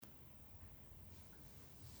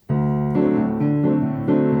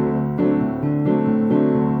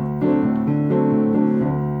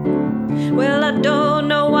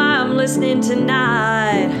in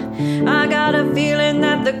tonight. I got a feeling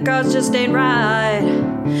that the cards just ain't right.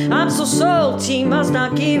 I'm so salty, must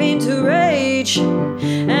not give in to rage.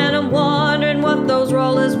 And I'm wondering what those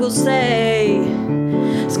rollers will say.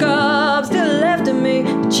 Scrubs to the left of me,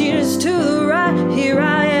 cheaters to the right. Here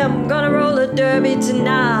I am, gonna roll a derby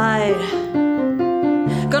tonight.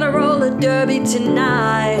 Gonna roll a derby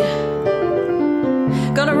tonight.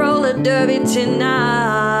 Gonna roll a derby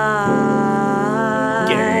tonight.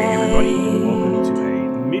 G'day everybody, welcome to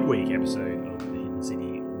a midweek episode of the Hidden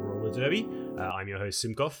City Roller Derby. I'm your host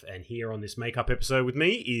Simkoff, and here on this makeup episode with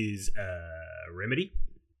me is Remedy.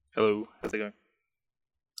 Hello, how's it going?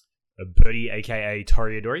 Birdie, aka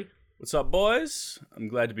Toriadori. What's up, boys? I'm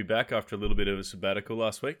glad to be back after a little bit of a sabbatical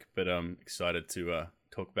last week, but I'm excited to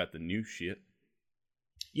talk about the new shit.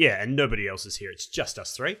 Yeah, and nobody else is here. It's just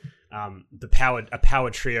us three. A power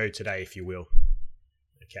trio today, if you will.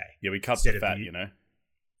 Okay. Yeah, we cut the fat, you know.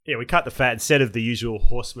 Yeah, we cut the fat instead of the usual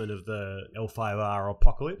horsemen of the L5R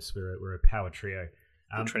apocalypse. We're a power trio.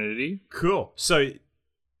 Trinity. Cool. So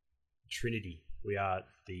Trinity. We are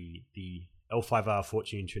the L5R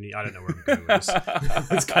Fortune Trinity. I don't know where I'm going with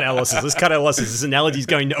this. Let's cut our losses. This analogy's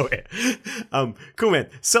going nowhere. Cool, man.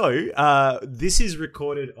 So this is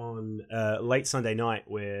recorded on late Sunday night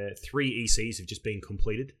where 3 ECs have just been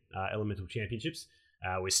completed, Elemental Championships.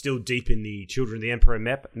 We're still deep in the Children of the Emperor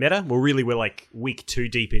meta. We're like week 2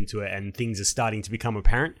 deep into it, and things are starting to become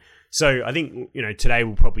apparent. So I think, today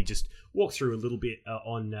we'll probably just walk through a little bit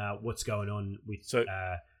on what's going on with...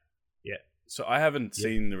 So I haven't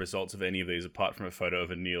seen the results of any of these apart from a photo of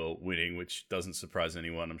Anil winning, which doesn't surprise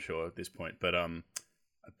anyone, I'm sure, at this point. But I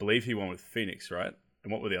believe he won with Phoenix, right?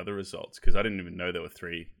 And what were the other results? Because I didn't even know there were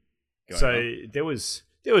 3 going on. There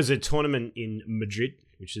was a tournament in Madrid,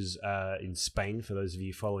 which is in Spain, for those of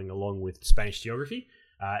you following along with Spanish geography.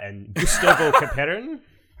 And Gustavo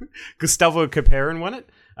Caperin won it.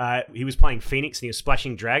 He was playing Phoenix and he was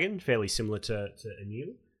splashing Dragon, fairly similar to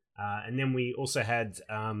Anil. And then we also had...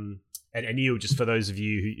 And Anil, just for those of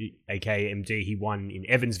you who, aka MD, he won in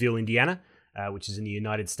Evansville, Indiana, which is in the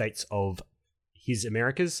United States of his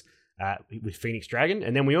Americas, with Phoenix Dragon.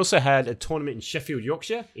 And then we also had a tournament in Sheffield,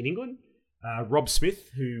 Yorkshire, in England. Rob Smith,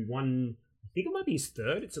 who won, I think it might be his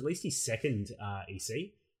 3rd, it's at least his 2nd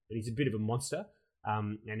EC, but he's a bit of a monster.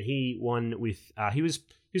 And he won with, he was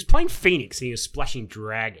playing Phoenix and he was splashing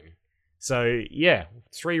Dragon. So yeah,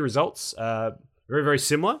 3 results, very, very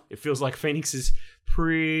similar. It feels like Phoenix is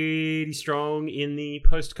pretty strong in the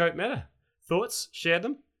post-coat meta. Thoughts? Share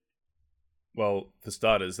them? Well, for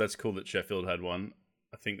starters, that's cool that Sheffield had one.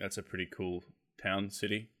 I think that's a pretty cool town,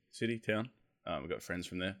 city, town. We've got friends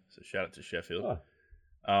from there, so shout out to Sheffield.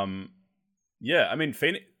 Oh. Yeah, I mean,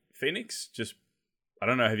 Phoenix just... I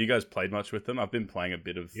don't know, have you guys played much with them? I've been playing a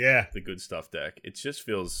bit of the good stuff deck. It just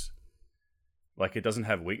feels like it doesn't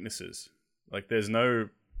have weaknesses. Like, there's no...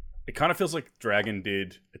 It kind of feels like Dragon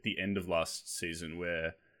did at the end of last season,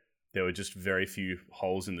 where there were just very few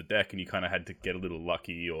holes in the deck and you kind of had to get a little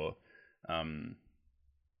lucky or, I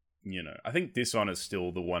think Dishonor is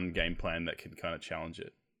still the one game plan that can kind of challenge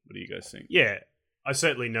it. What do you guys think? Yeah, I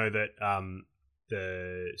certainly know that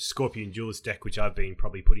the Scorpion Duelist deck, which I've been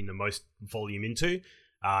probably putting the most volume into,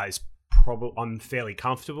 is probably... I'm fairly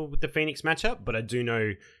comfortable with the Phoenix matchup, but I do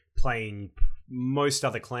know playing most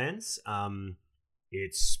other clans,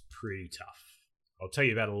 it's pretty tough. I'll tell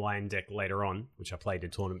you about a Lion deck later on, which I played in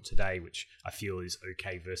a tournament today, which I feel is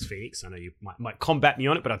okay versus Phoenix. I know you might combat me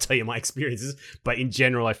on it, but I'll tell you my experiences. But in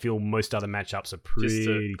general, I feel most other matchups are pretty Just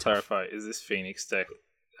to tough. clarify, is this Phoenix deck,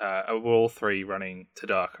 are all 3 running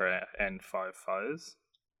Tadaka and 5 Fires?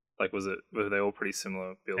 Like, were they all pretty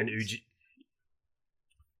similar builds? And Uji...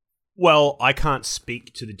 Well, I can't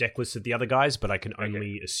speak to the deck list of the other guys, but I can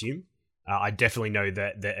only assume. I definitely know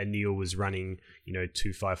that Anil was running,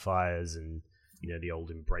 2 5 Fires and, the old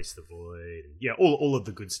Embrace the Void. And, all of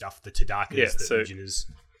the good stuff, the Tadakas, the Ujinas.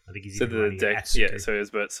 I think he's so even the running deck, Atsuku. so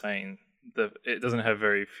as Bert's saying, it doesn't have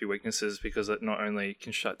very few weaknesses because it not only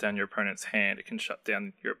can shut down your opponent's hand, it can shut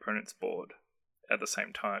down your opponent's board at the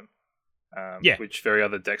same time. Which very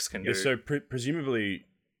other decks can do. So presumably,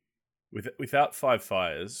 without 5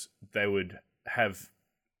 Fires, they would have...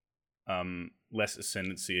 less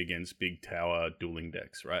ascendancy against big tower dueling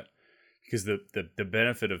decks, right? Because the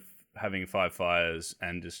benefit of having 5 Fires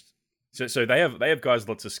and just so they have guys with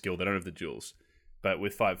lots of skill. They don't have the duels, but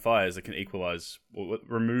with 5 Fires, they can equalize,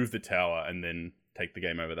 remove the tower, and then take the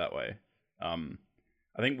game over that way. I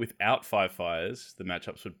think without 5 Fires, the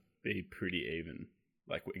matchups would be pretty even,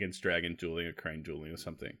 like against Dragon dueling or Crane dueling or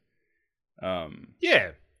something.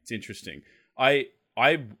 It's interesting. I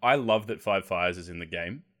love that 5 Fires is in the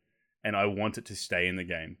game. and I want it to stay in the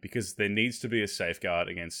game because there needs to be a safeguard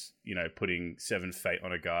against, putting 7 Fate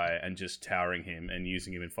on a guy and just towering him and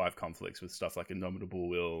using him in 5 conflicts with stuff like Indomitable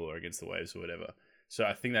Will or Against the Waves or whatever. So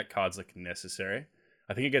I think that card's like necessary.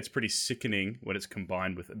 I think it gets pretty sickening when it's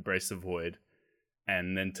combined with Embrace the Void.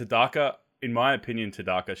 And then Tadaka, in my opinion,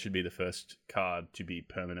 Tadaka should be the first card to be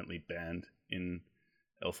permanently banned in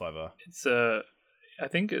L5R. It's I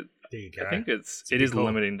think it is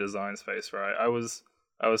limiting design space, right? I was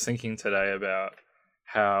thinking today about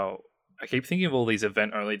how I keep thinking of all these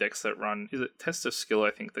event only decks that run. Is it Test of Skill?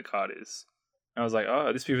 I think the card is. And I was like,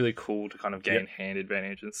 oh, this would be really cool to kind of gain hand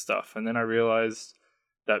advantage and stuff. And then I realized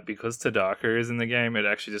that because Tadaka is in the game, it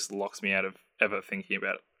actually just locks me out of ever thinking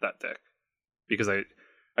about that deck because I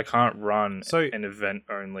can't run an event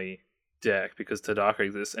only deck because Tadaka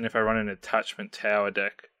exists, and if I run an attachment tower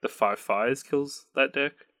deck, the 5 fires kills that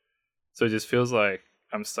deck. So it just feels like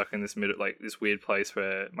I'm stuck in this this weird place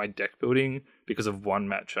where my deck building, because of one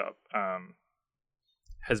matchup,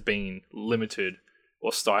 has been limited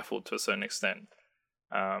or stifled to a certain extent.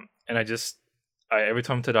 And every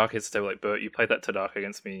time Tadaka hits the table, like, Bert, you played that Tadaka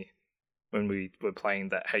against me when we were playing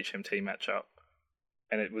that HMT matchup,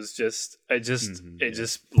 and it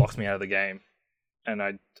just locked me out of the game. And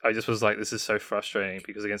I just was like, this is so frustrating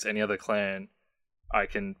because against any other clan, I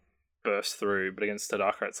can burst through, but against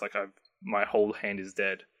Tadaka, it's like my whole hand is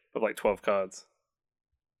dead of like 12 cards.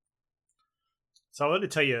 So I want to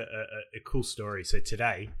tell you a cool story. So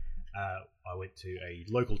today, I went to a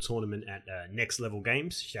local tournament at Next Level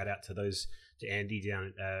Games. Shout out to Andy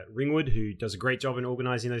down at Ringwood, who does a great job in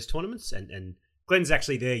organising those tournaments. And Glenn's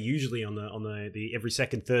actually there usually on the every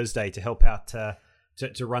second Thursday to help out to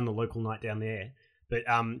run the local night down there. But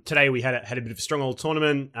today we had a bit of a strong old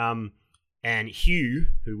tournament. And Hugh,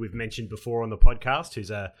 who we've mentioned before on the podcast, who's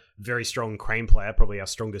a very strong Crane player, probably our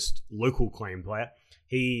strongest local Crane player,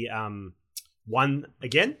 he won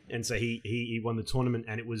again, and so he won the tournament,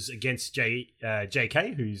 and it was against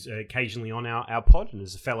JK, who's occasionally on our pod and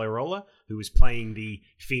is a fellow roller, who was playing the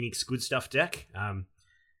Phoenix Good Stuff deck.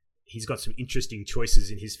 He's got some interesting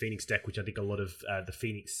choices in his Phoenix deck, which I think a lot of the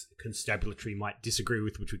Phoenix Constabulary might disagree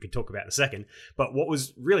with, which we could talk about in a second. But what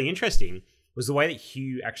was really interesting was the way that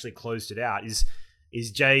Hugh actually closed it out. Is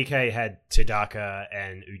JK had Tadaka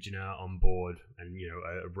and Ujina on board, and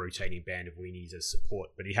a rotating band of weenies as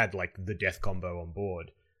support, but he had like the death combo on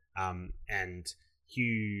board. And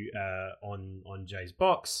Hugh on Jay's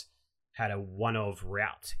box had a one of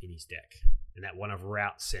route in his deck, and that one of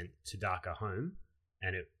route sent Tadaka home,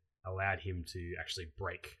 and it allowed him to actually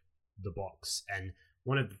break the box. And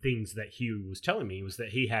one of the things that Hugh was telling me was that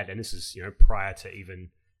he had, and this is prior to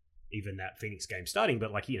even that Phoenix game starting,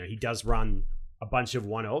 but he does run a bunch of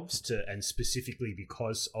one-ofs and specifically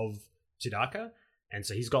because of Tadaka. And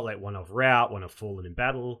so he's got like one of route, one of fallen in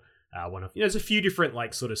battle, one of, there's a few different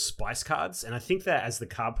like sort of spice cards. And I think that as the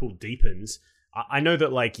card pool deepens, I know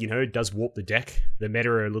that it does warp the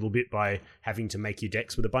meta a little bit by having to make your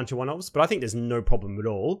decks with a bunch of one-ofs, but I think there's no problem at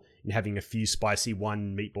all in having a few spicy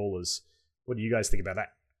one meatballers. What do you guys think about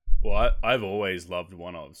that? Well, I've always loved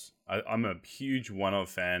one-ofs. I'm a huge one-of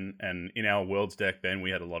fan, and in our Worlds deck, Ben,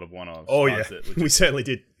 we had a lot of one-ofs. Oh, yeah. We certainly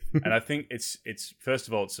did. And I think it's first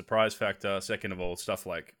of all, it's surprise factor. Second of all, stuff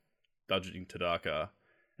like dodging Tadaka.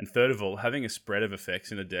 And third of all, having a spread of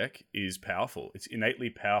effects in a deck is powerful. It's innately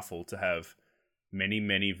powerful to have many,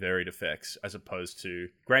 many varied effects, as opposed to,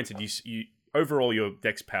 granted, you overall your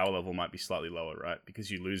deck's power level might be slightly lower, right?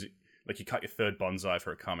 Because you lose it, like you cut your third bonsai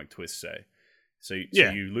for a Karmic Twist, say. So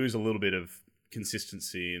you lose a little bit of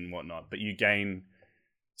consistency and whatnot, but you gain,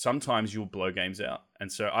 sometimes you'll blow games out.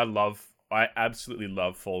 And so I absolutely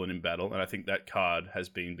love Fallen in Battle, and I think that card has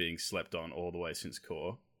been being slept on all the way since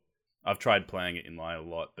Core. I've tried playing it in line a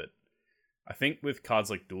lot, but I think with cards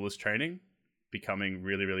like Duelist Training becoming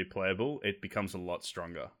really, really playable, it becomes a lot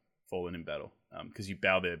stronger, Fallen in Battle, because you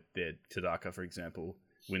bow their Tadaka, for example,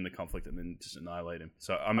 win the conflict, and then just annihilate him.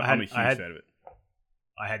 So I'm a huge fan of it.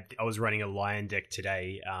 I was running a Lion deck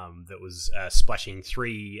today that was splashing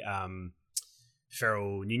 3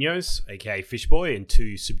 Feral Ninos, aka Fishboy, and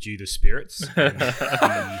 2 Subdue the Spirits.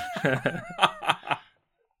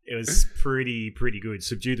 It was pretty good.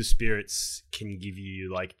 Subdue the Spirits can give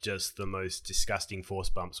you like just the most disgusting force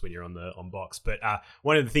bumps when you're on box. But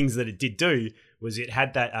one of the things that it did do was it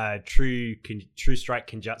had that True Strike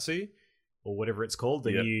Kenjutsu, or whatever it's called,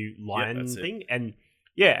 the new Lion thing, and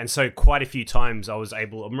so quite a few times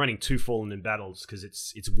I'm running 2 Fallen in Battles because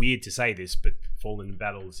it's weird to say this, but Fallen in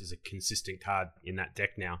Battles is a consistent card in that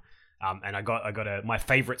deck now. And I got my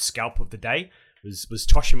favorite scalp of the day was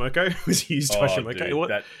Toshimoko. Was used Toshimoko.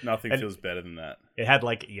 Dude, nothing feels better than that. It had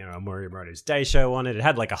like, you know, a Morimoto's Day Show on it. It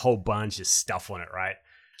had like a whole bunch of stuff on it, right?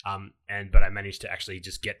 But I managed to actually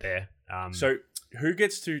just get there. So who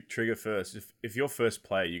gets to trigger first? If you're first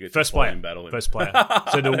player, you get first to play player in battle. First player.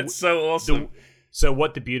 So that's so awesome. So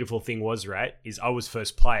what the beautiful thing was, right, is I was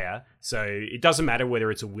first player. So it doesn't matter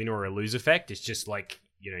whether it's a win or a lose effect. It's just like,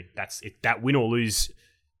 you know, that's it, that win or lose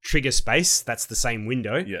trigger space. That's the same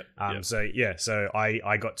window. Yeah. So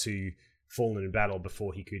I got to fall in battle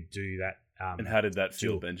before he could do that. And how did that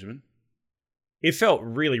feel, Benjamin? It felt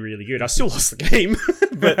really, really good. I still lost the game,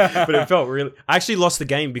 but it felt really. I actually lost the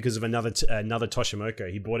game because of another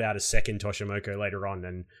Toshimoko. He brought out a second Toshimoko later on,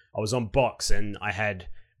 and I was on box, and I had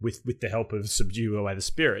with the help of Subdue Away the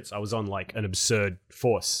Spirits, I was on like an absurd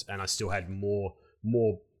force, and I still had more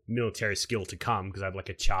military skill to come because I had like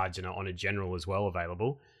a charge and on a general as well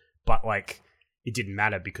available. But like it didn't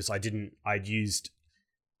matter because I'd used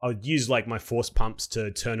like my force pumps to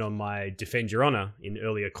turn on my Defend Your Honor in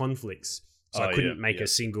earlier conflicts. So I couldn't make a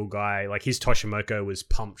single guy, like his Toshimoko was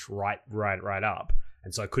pumped right up.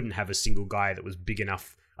 And so I couldn't have a single guy that was big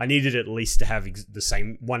enough. I needed at least to have the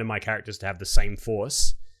same, one of my characters to have the same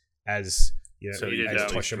force as, you know, so you needed,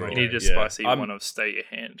 Toshimoko. You needed a spicy one of Stay Your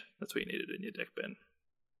Hand. That's what you needed in your deck, Ben.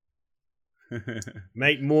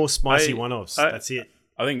 Make more spicy one-offs. That's it.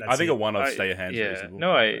 I think a one-off Stay Your Hand is reasonable.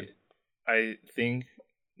 No, I think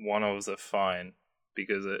one-offs are fine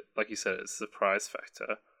because, it, like you said, it's a surprise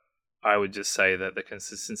factor. I would just say that the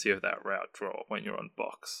consistency of that route draw when you're on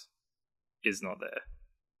box is not there.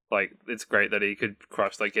 Like, it's great that he could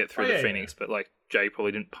get through the Phoenix, but like Jay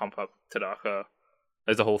probably didn't pump up Tadaka.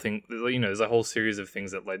 There's a whole thing, you know, there's a whole series of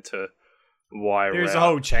things that led to why there's a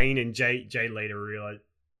whole chain, and Jay later realized,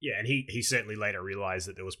 and he certainly later realized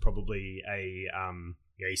that there was probably a,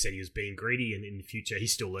 he said he was being greedy, and in the future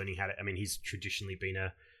he's still learning how to, I mean, he's traditionally been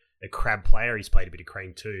a crab player, he's played a bit of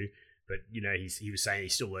Crane too. But, you know, he was saying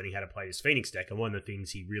he's still learning how to play his Phoenix deck. And one of the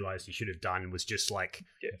things he realized he should have done was just, like,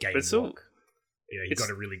 game block. You know, he got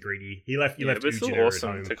a really greedy. He left but it's still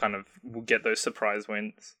awesome to kind of get those surprise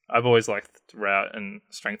wins. I've always liked route and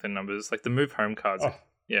strength in numbers. Like, the move home cards, I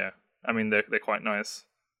mean, they're quite nice.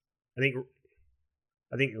 I think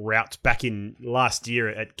route back in last year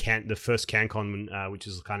at the first CanCon, which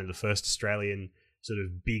was kind of the first Australian, sort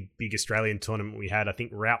of big Australian tournament we had, I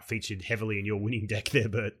think route featured heavily in your winning deck there,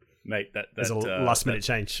 Bert. Mate, that's a last minute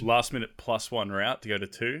change. Last minute +1 route to go to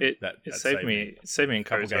 2. It saved me in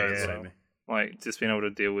Kozo as well. Like, just being able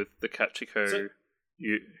to deal with the Kachiko.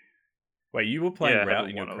 Wait, you were playing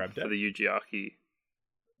route in your crab deck? For the Yujiaki.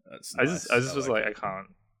 That's nice. I just was like, I can't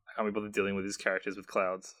be bothered dealing with these characters with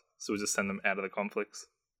clouds. So we'll just send them out of the conflicts.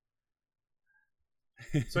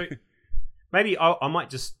 So maybe I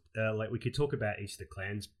might just we could talk about each of the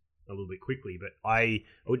clans a little bit quickly, but I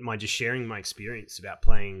wouldn't mind just sharing my experience about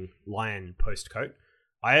playing Lion post-Coat.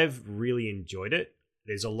 I have really enjoyed it.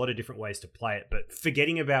 There's a lot of different ways to play it, but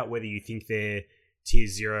forgetting about whether you think they're tier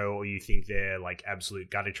 0 or you think they're like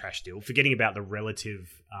absolute gutter trash deal, forgetting about the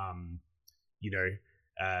relative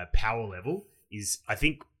power level is, I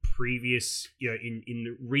think, previous,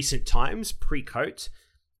 in recent times, pre-Coat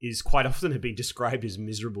is quite often have been described as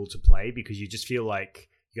miserable to play because you just feel like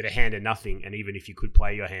you got a hand of nothing, and even if you could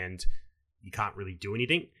play your hand, you can't really do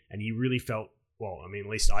anything. And you really felt, well, I mean, at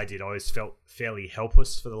least I did, I always felt fairly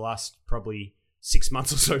helpless for the last probably 6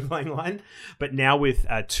 months or so playing Lion. But now with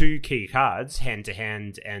 2 key cards, Hand to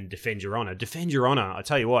Hand and Defend Your Honor. Defend Your Honor, I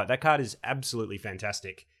tell you what, that card is absolutely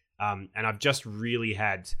fantastic. And I've just really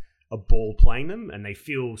had a ball playing them, and they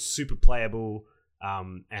feel super playable.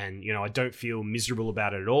 And, I don't feel miserable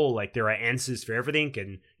about it at all. Like, there are answers for everything,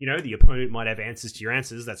 and, the opponent might have answers to your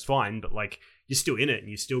answers. That's fine, but, like, you're still in it, and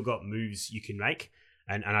you've still got moves you can make.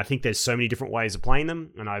 And I think there's so many different ways of playing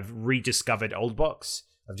them, and I've rediscovered Old Box.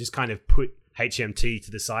 I've just kind of put HMT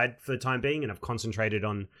to the side for the time being, and I've concentrated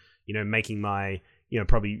on, making my,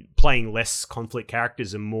 probably playing less conflict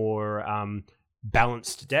characters and more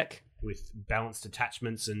balanced deck with balanced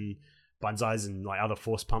attachments and Banzais and like other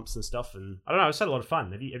force pumps and stuff, and I don't know, it's had a lot of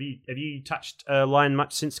fun. Have you touched Lion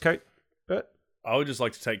much since Coat, Bert? I would just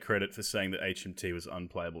like to take credit for saying that HMT was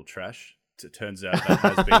unplayable trash. It turns out that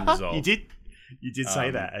has been resolved. You did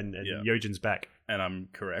say that, and Yojin's back, and I'm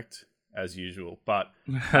correct as usual. But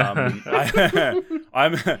I'm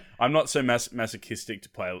not so masochistic to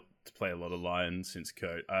play a lot of Lion since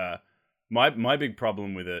Coat. My big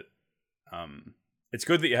problem with it. It's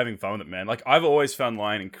good that you're having fun with it, man. Like, I've always found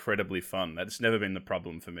Lion incredibly fun. That's never been the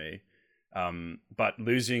problem for me. But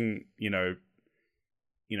losing, 7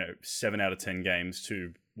 out of 10 games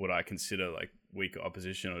to what I consider like weak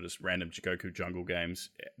opposition or just random Jigoku jungle games,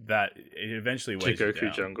 that it eventually weighs you down.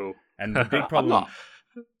 Jigoku jungle. And the big problem...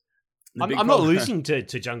 I'm not losing to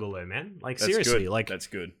jungle though, man. Like seriously, good. like that's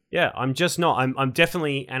good. Yeah, I'm just not. I'm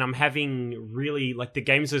definitely, and I'm having really like the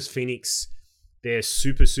games as Phoenix. They're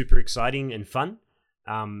super exciting and fun,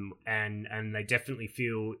 and they definitely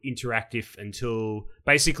feel interactive until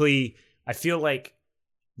basically I feel like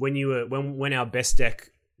when our best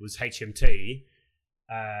deck was HMT,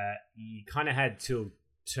 you kind of had till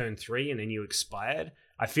turn 3 and then you expired.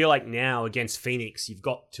 I feel like now against Phoenix, you've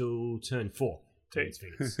got till turn 4. Against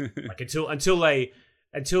Phoenix. Like until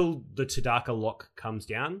the Tadaka lock comes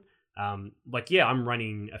down. I'm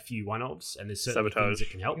running a few one-offs and there's certain things that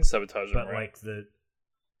can help. Sabotage, but right?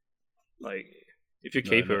 If you're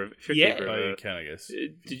keeper, you can, I guess. Do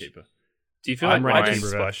you feel like Lion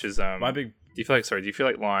splashes? Do you feel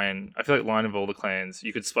like Lion? I feel like Lion of all the clans,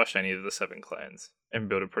 you could splash any of the 7 clans and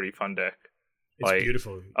build a pretty fun deck. It's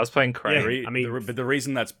beautiful. I was playing Crane. Yeah, but the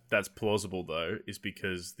reason that's plausible though is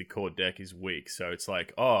because the core deck is weak. So it's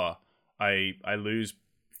like, I lose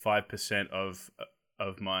 5% of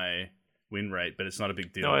my win rate, but it's not a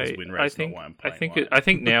big deal. Because win rate is not why I'm playing. I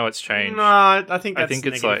think now it's changed. No, I think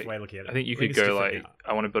it's like way looking at it. I think you could go like,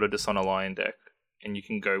 I want to build a Dishonor Lion deck, and you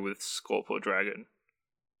can go with Scorp or Dragon,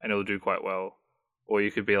 and it'll do quite well. Or you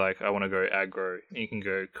could be like, I want to go aggro, and you can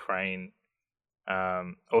go Crane.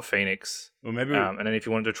 Or Phoenix, or maybe, and then if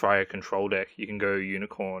you wanted to try a control deck, you can go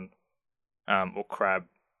Unicorn, or Crab.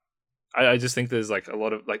 I just think there's like a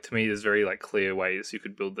lot of to me, there's very clear ways you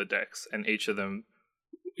could build the decks, and each of them,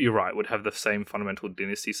 you're right, would have the same fundamental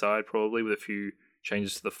dynasty side probably with a few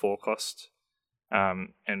changes to the 4 cost,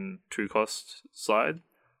 and 2 cost side,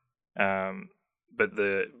 but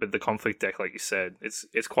the conflict deck, like you said,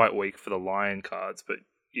 it's quite weak for the Lion cards, but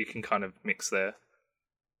you can kind of mix there.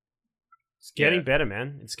 It's getting better,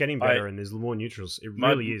 man. It's getting better, and there's more neutrals. It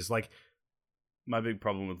really is. Like my big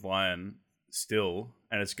problem with Lion still,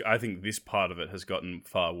 and I think this part of it has gotten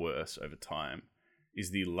far worse over time, is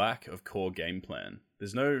the lack of core game plan.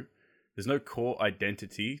 There's no core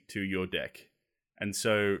identity to your deck, and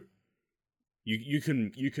so you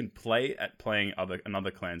can play at playing another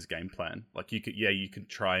clan's game plan. Like you can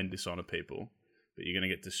try and dishonor people, but you're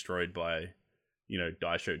gonna get destroyed by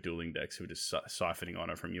Daisho dueling decks who are just siphoning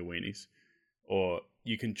honor from your weenies. Or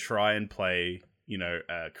you can try and play,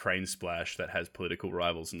 a Crane Splash that has political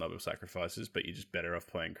rivals and Noble Sacrifices, but you're just better off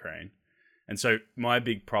playing Crane. And so my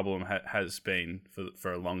big problem has been,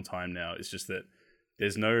 for a long time now, is just that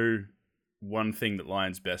there's no one thing that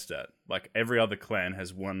Lion's best at. Like, every other clan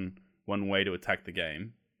has one way to attack the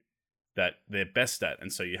game that they're best at,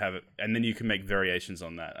 and so you have it, and then you can make variations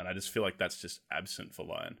on that. And I just feel like that's just absent for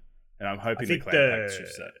Lion. And I'm hoping the clan pack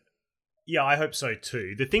shifts that. Yeah, I hope so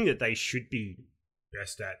too. The thing that they should be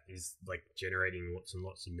best at is generating lots and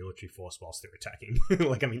lots of military force whilst they're attacking.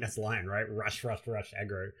 That's Lion, right? Rush,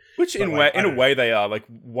 aggro. Which in a way they are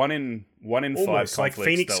one in almost, 5 conflicts. Like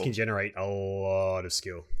Phoenix can generate a lot of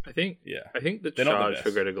skill. I think the charge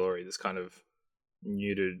for Greater Glory just kind of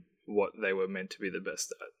neutered what they were meant to be the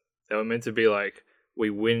best at. They were meant to be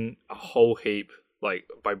we win a whole heap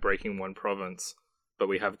by breaking one province, but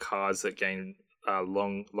we have cards that gain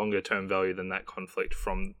longer term value than that conflict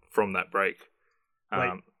from that break.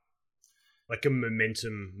 Like a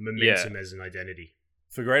momentum as an identity.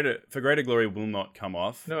 For greater glory will not come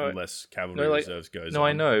off unless cavalry reserves goes. No, on,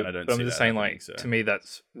 I know. But I'm just saying, to me,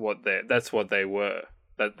 that's what they were.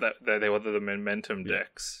 They were the momentum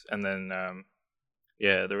decks, and then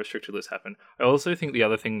the restricted list happened. I also think the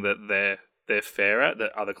other thing that they're fair at,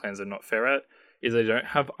 that other clans are not fair at, is they don't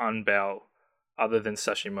have unbow other than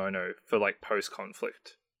Sashimono for post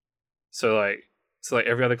conflict. So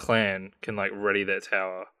every other clan can ready their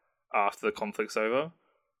tower after the conflict's over,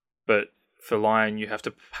 but for Lion you have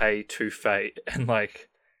to pay 2 fate and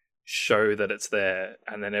show that it's there,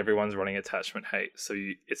 and then everyone's running attachment hate. So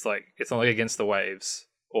it's not like Against the Waves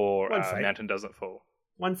or Mountain Doesn't Fall.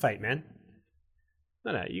 1 fate, man.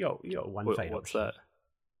 No, you got 1 fate. What's that?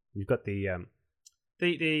 You've got the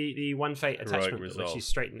 1 fate attachment that lets you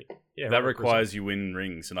straighten. Yeah, that requires you win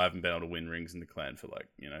rings, and I haven't been able to win rings in the clan for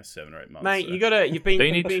 7 or 8 months. Mate, so. You've been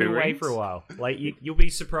away rings? For a while. You'll be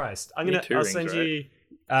surprised. I'll send you.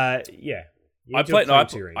 Yeah. I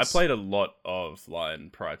played a lot of Lion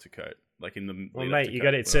prior to Coat. In the mate, you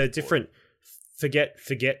got it. It's a different. Forget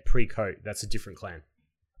pre-Coat. That's a different clan.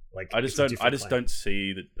 I just don't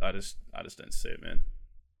see that. I just don't see it, man.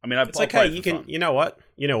 I mean, it's okay. You can. You know what?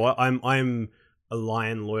 I'm a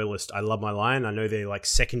Lion loyalist. I love my Lion. I know they're like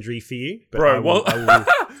secondary for you, but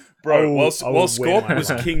Bro, while Scorp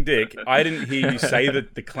was King Dick, I didn't hear you say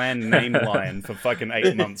the clan name Lion for fucking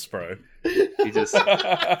 8 months, bro. You just now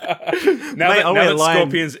that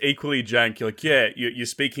Scorpion's equally jank, you're like, yeah, you're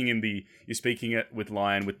speaking it with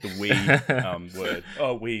Lion with the we word.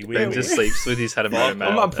 Oh, we. Ben just sleeps with his Hatamoto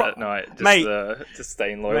mouth at night, just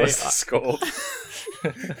staying loyal to Scorp.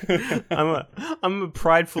 I'm a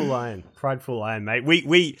prideful lion, mate.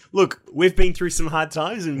 We've been through some hard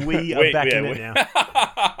times, and we are back in it now.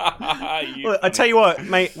 Well, I tell you what,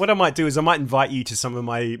 mate. What I might do is I might invite you to some of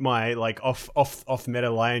my like off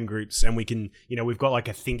meta Lion groups, and we can, we've got like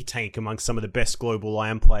a think tank amongst some of the best global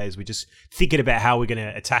Lion players. We're just thinking about how we're going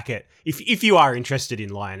to attack it. If you are interested in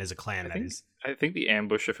Lion as a clan, I think the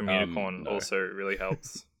ambusher from Unicorn also really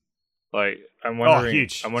helps. Like, I'm wondering,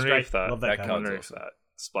 huge. I'm wondering if that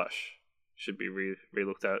splash should be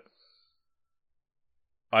re-looked at.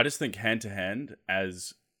 I just think hand to hand,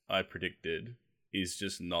 as I predicted, is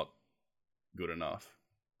just not good enough.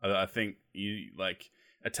 I think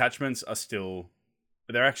attachments are still,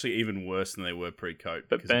 they're actually even worse than they were pre-coat.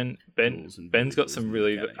 But Ben's got some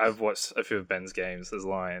really. I've watched a few of Ben's games as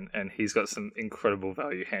Lion, and he's got some incredible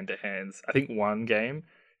value hand to hands. I think one game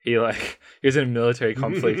he was in a military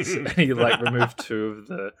conflict and he removed 2 of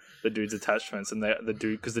the dude's attachments, and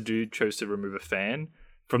the dude chose to remove a fan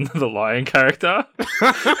from the Lion character.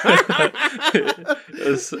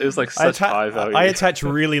 it was like such high value. I attach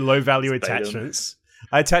really low value attachments.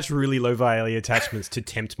 I attach really low value attachments to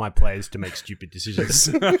tempt my players to make stupid decisions.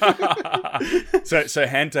 So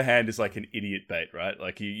hand to hand is like an idiot bait, right?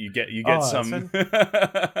 Like you get some.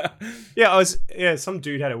 Some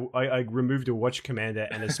dude had I removed a watch commander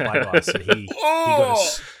and a spyglass,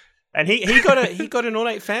 and he got an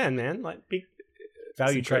ornate fan, man. Like big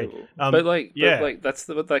value trade. But that's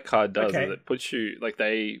what that card does. Okay. Is it puts you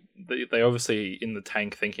they obviously in the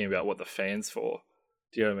tank thinking about what the fan's for.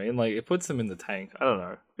 Do you know what I mean? Like, it puts them in the tank. I don't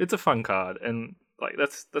know. It's a fun card, and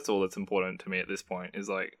that's all that's important to me at this point.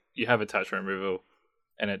 Is you have attachment removal,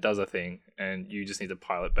 and it does a thing, and you just need to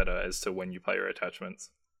pilot better as to when you play your attachments.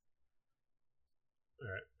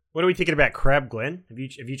 All right. What are we thinking about Crab, Glenn? Have you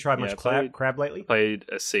tried much Crab lately? Played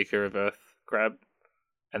a Seeker of Earth Crab,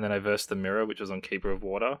 and then I versed the Mirror, which was on Keeper of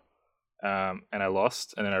Water, and I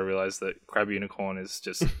lost, and then I realized that Crab Unicorn is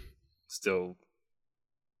just still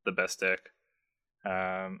the best deck. Is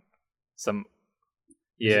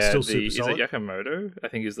it Yakamoto? I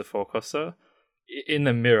think is the 4-coster. In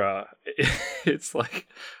the Mirror, it's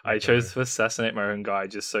I chose to assassinate my own guy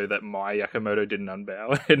just so that my Yakamoto didn't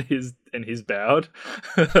unbow and his bowed.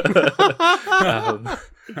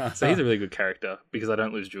 So he's a really good character because I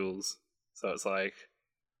don't lose jewels. So it's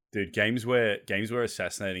dude, games where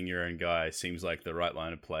assassinating your own guy seems like the right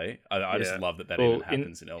line of play. I just love that even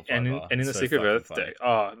happens in L5R. And in the Secret of Earth deck,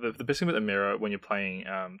 the best thing about the Mirror when you're playing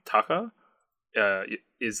Taka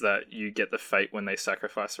is that you get the fate when they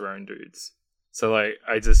sacrifice their own dudes. So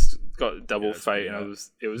I just got double fate, and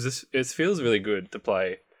it feels really good to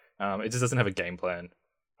play. It just doesn't have a game plan.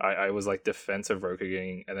 I was defensive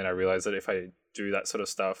Rokugan, and then I realized that if I do that sort of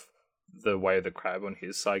stuff, the way of the Crab on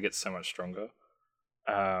his side gets so much stronger.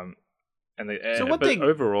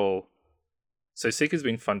 Overall, so Seeker's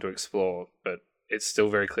been fun to explore, but it's still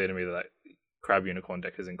very clear to me that Crab Unicorn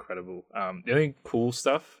deck is incredible. The only cool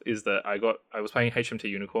stuff is that I was playing HMT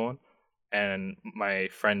Unicorn, and my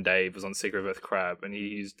friend Dave was on Secret of Earth Crab, and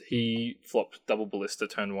he flopped double Ballista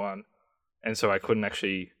turn 1, and so I couldn't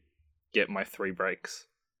actually get my 3 breaks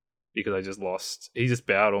because I just lost. He just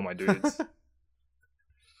bowed all my dudes.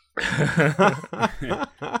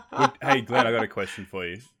 Hey Glenn, I got a question for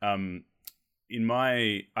you. I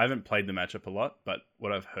haven't played the matchup a lot, but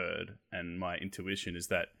what I've heard and my intuition is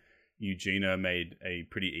that Eugenia made a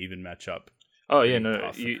pretty even matchup. Oh yeah,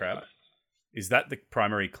 no, Crab. Is that the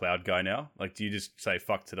primary cloud guy now? Do you just say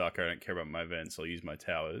fuck Tadaka, I don't care about my events, I'll use my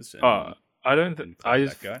towers? I don't. I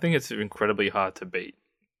think it's incredibly hard to beat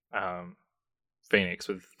Phoenix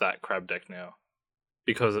with that Crab deck now.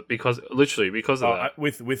 Because of that.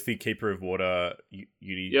 With the Keeper of Water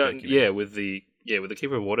deck, with the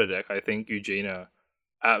Keeper of Water deck, I think Eugenia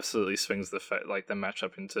absolutely swings the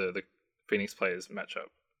matchup into the Phoenix players' matchup.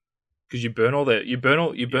 Because you burn all their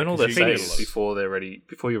saves before you're ready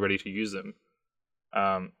to use them.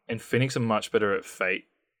 And Phoenix are much better at fate,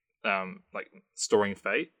 storing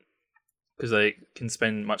fate, because they can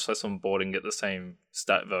spend much less on board and get the same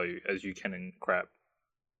stat value as you can in Crab.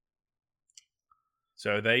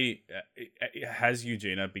 So has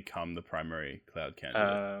Eugenia become the primary cloud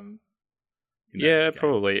candidate?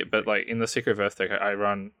 Probably. But in the Secret of Earth deck, I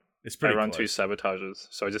run It's pretty. I run close. 2 sabotages,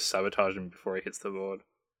 so I just sabotage him before he hits the board.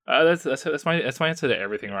 That's my answer to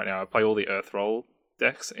everything right now. I play all the Earth Roll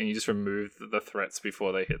decks, and you just remove the threats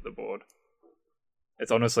before they hit the board.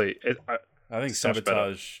 It's honestly, I think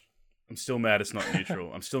sabotage. I'm still mad it's not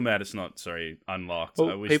neutral. I'm still mad it's not unlocked. Well,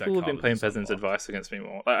 I wish people that have been playing Peasant's Advice against me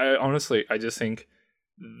more. I just think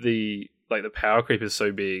the power creep is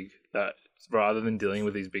so big that rather than dealing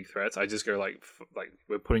with these big threats, I just go like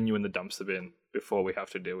we're putting you in the dumpster bin before we have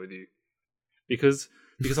to deal with you. Because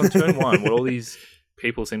on turn 1, what all these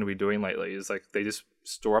people seem to be doing lately is like they just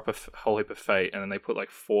store up a whole heap of fate and then they put like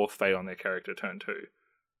 4 fate on their character turn 2.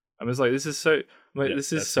 I'm just like, this is so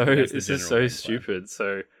stupid.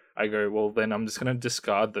 So I go, well, then I'm just going to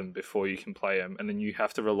discard them before you can play them, and then you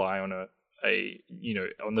have to rely on on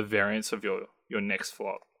the variance of your next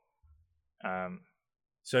flop.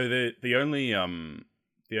 So the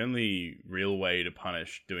only real way to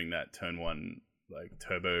punish doing that turn 1 like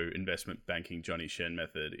turbo investment banking Johnny Shen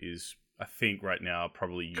method is, I think right now,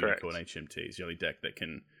 probably Unicorn HMT is the only deck that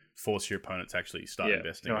can force your opponent to actually start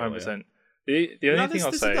investing. 100%. The only thing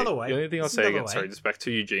I'll say again, sorry, just back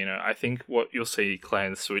to Eugenia, I think what you'll see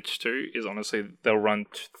clans switch to is honestly they'll run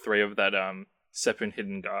 3 of that Sepin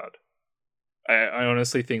Hidden Guard. I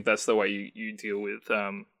honestly think that's the way you deal with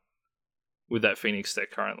that Phoenix deck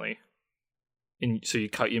currently. So you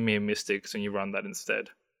cut your Mere Mystics and you run that instead.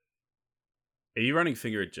 Are you running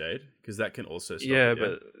Finger of Jade? Because that can also stop it,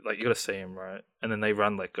 but like you got to see him, right? And then they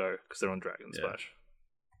run Let Go because they're on Dragon Splash.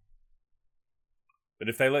 But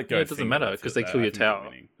if they let go, it doesn't matter because they kill your tower.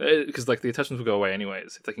 Because like the attachments will go away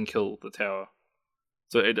anyways if they can kill the tower.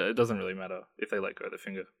 So it doesn't really matter if they let go of the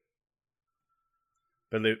Finger.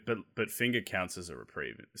 But Finger counts as a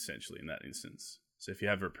reprieve essentially in that instance. So if you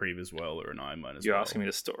have reprieve as well or an Iron Mine as well, you're asking me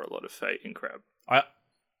to store a lot of fate in Crab.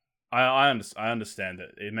 I understand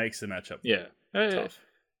that it makes the matchup tough.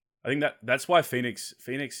 I think that's why Phoenix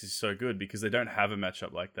is so good, because they don't have a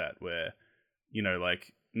matchup like that where,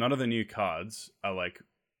 like none of the new cards are like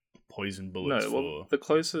poison bullets. No, well, the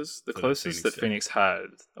closest that Phoenix had,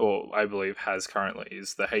 or I believe has currently,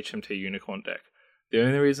 is the HMT Unicorn deck. The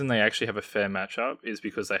only reason they actually have a fair matchup is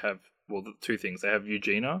because they have, well, the 2 things. They have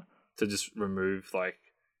Eugenia to just remove like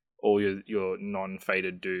all your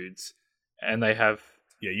non-faded dudes, and they have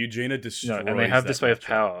Eugenia destroys. And they have this way of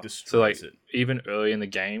power. So like it. Even early in the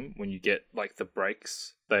game, when you get like the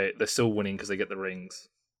breaks, they're still winning because they get the rings,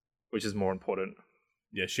 which is more important.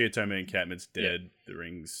 Yeah, Shiotome Encampment's dead. The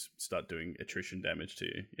rings start doing attrition damage to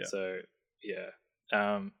you. Yeah. So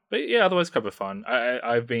but yeah, otherwise Crab are fun.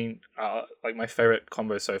 I've been like my favorite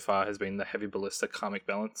combo so far has been the Heavy Ballista Karmic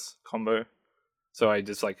Balance combo. So I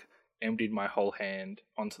just like emptied my whole hand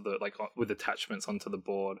onto the with attachments onto the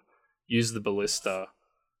board, used the ballista,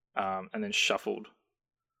 and then shuffled.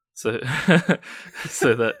 So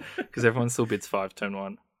so that because everyone still bids 5 turn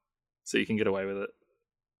 1, so you can get away with it.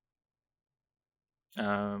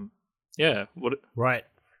 What? Right.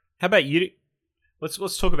 How about you? Let's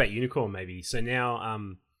talk about Unicorn maybe. So now,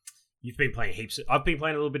 you've been playing heaps. I've been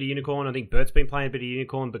playing a little bit of Unicorn. I think Bert's been playing a bit of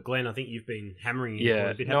Unicorn, but Glenn, I think you've been hammering Unicorn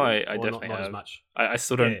a bit. No, I definitely not have. As much. I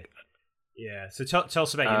still don't. Yeah. So tell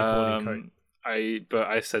us about Unicorn and Code.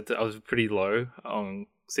 I said that I was pretty low on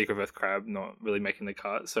Secret of Earth Crab, not really making the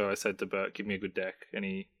cut. So I said to Bert, "Give me a good deck," and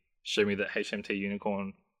he showed me that HMT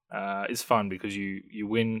Unicorn is fun because you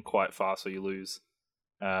win quite fast or you lose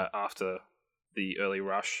after the early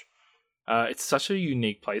rush. It's such a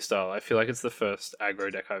unique playstyle. I feel like it's the first aggro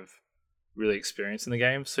deck I've really experienced in the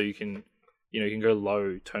game. So you can go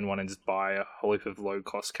low turn 1 and just buy a whole heap of low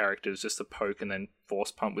cost characters just to poke and then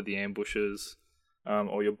force pump with the ambushes,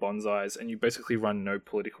 or your bonsais, and you basically run no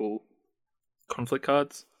political conflict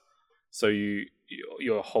cards. So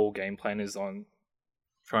your whole game plan is on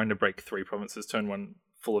trying to break 3 provinces turn 1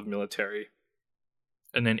 full of military,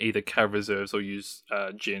 and then either cav reserves or use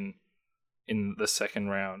Jin in the second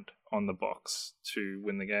round on the box to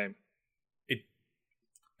win the game.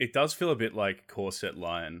 It does feel a bit like Core Set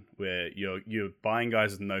Lion, where you're buying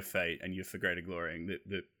guys with no fate and you're for greater glorying.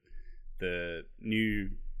 The new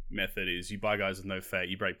method is you buy guys with no fate,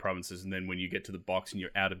 you break provinces, and then when you get to the box and you're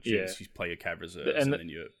out of juice, you play your cav reserves, and then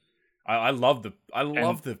you. I love the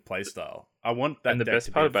play style. I want that. And the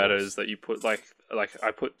best part about it is that you put like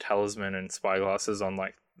I put talisman and spyglasses on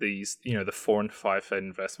like these, the 4 and 5 fed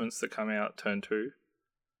investments that come out turn 2.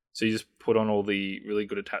 So you just put on all the really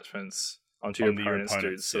good attachments onto your opponent's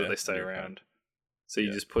dudes so that they stay around. So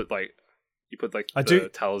you just put the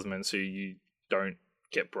talisman so you don't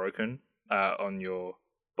get broken on your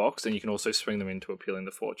box, and you can also swing them into Appealing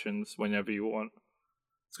the Fortunes whenever you want.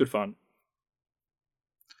 It's good fun.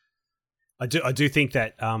 I do think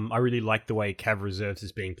that I really like the way Cav Reserves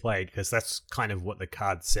is being played, because that's kind of what the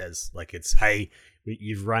card says. Like, it's, hey,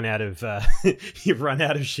 you've run out of you've run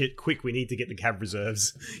out of shit. Quick, we need to get the Cav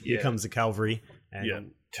Reserves. Here comes the cavalry.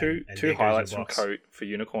 And, Two highlights from Coat for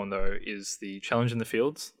Unicorn though is the challenge in the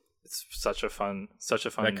fields. It's such a fun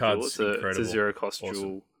that duel. It's a 0-cost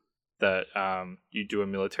duel that you do a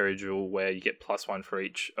military duel where you get +1 for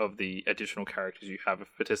each of the additional characters you have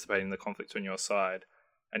participating in the conflict on your side,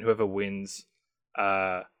 and whoever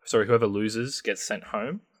loses gets sent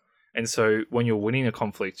home. And so when you're winning a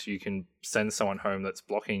conflict, you can send someone home that's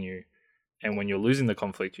blocking you, and when you're losing the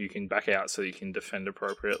conflict, you can back out so you can defend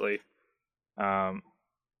appropriately.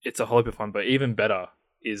 It's a whole heap of fun, but even better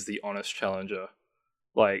is the Honest Challenger.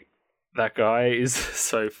 Like, that guy is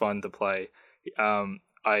so fun to play.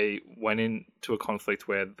 I went into a conflict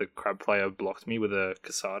where the crab player blocked me with a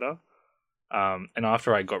Casada, and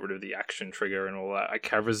after I got rid of the action trigger and all that, I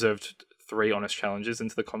Cav reserved 3 Honest Challengers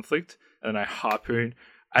into the conflict, and I harpooned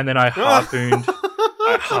his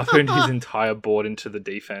entire board into the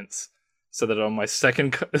defense, so that on my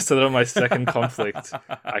second conflict,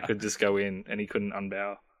 I could just go in and he couldn't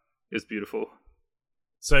unbow. It was beautiful.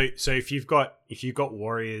 So if you've got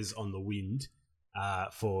warriors on the wind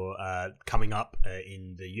for coming up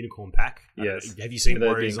in the Unicorn pack, yes, have you seen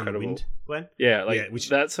warriors on the wind, Glenn? Yeah, which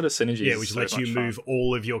that sort of synergy. Yeah, which lets you move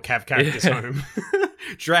all of your Cav characters home,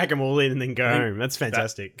 drag them all in, and then go home. That's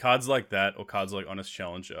fantastic. Cards like that, or cards like Honest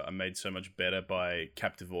Challenger, are made so much better by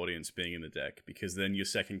Captive Audience being in the deck, because then your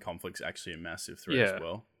second conflict's actually a massive threat as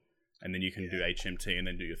well, and then you can do HMT and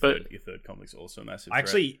then do your third conflict's also a massive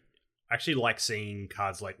threat. I actually like seeing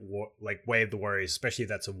cards like Way of the Warriors, especially if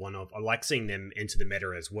that's a one-off. I like seeing them enter the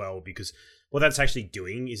meta as well, because what that's actually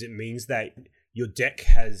doing is it means that your deck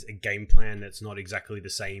has a game plan that's not exactly the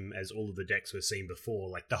same as all of the decks we've seen before.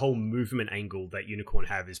 Like, the whole movement angle that Unicorn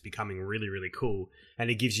have is becoming really, really cool, and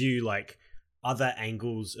it gives you like other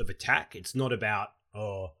angles of attack. It's not about,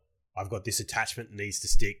 oh, I've got this attachment that needs to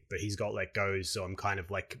stick, but he's got let goes, so I'm kind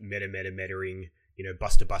of like meta-ing,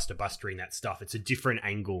 bustering that stuff. It's a different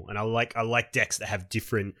angle, and I like decks that have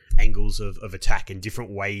different angles of attack and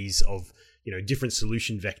different ways of, different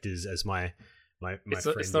solution vectors, as my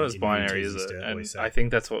it's not as binary, is it? And I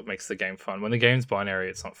think that's what makes the game fun. When the game's binary,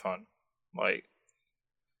 it's not fun. Like,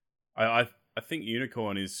 I think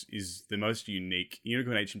Unicorn is the most unique.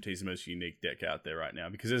 Unicorn HMT is the most unique deck out there right now,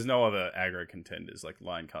 because there's no other aggro contenders. Like,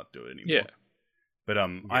 Lion can't do it anymore. Yeah, but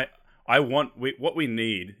I want what we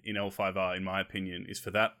need in L5R, in my opinion, is for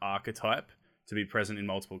that archetype to be present in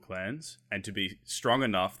multiple clans and to be strong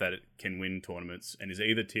enough that it can win tournaments and is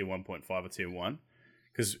either tier 1.5 or tier 1.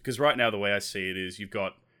 Because right now the way I see it is, you've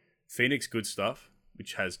got Phoenix Good Stuff,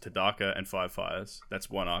 which has Tadaka and 5 Fires. That's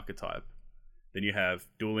one archetype. Then you have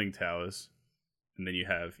Dueling Towers, and then you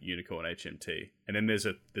have Unicorn HMT, and then there's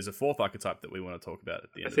a fourth archetype that we want to talk about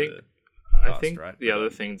at the end of the cast, I think right? The other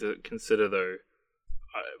thing to consider, though,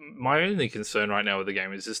 my only concern right now with the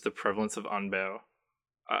game is just the prevalence of unbow.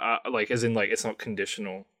 As in, it's not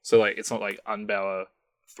conditional. So, it's not like unbow a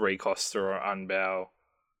 3-coster or unbow,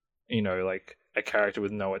 a character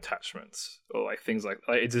with no attachments, or things like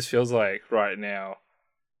it just feels like right now,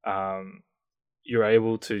 you're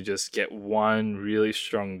able to just get one really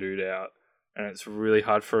strong dude out, and it's really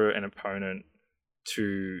hard for an opponent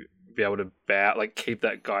to be able to keep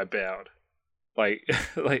that guy bowed.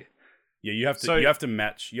 Yeah, you have to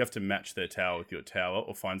match their tower with your tower,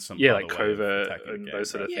 or find some covert and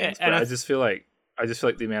those sort of things. But I just feel like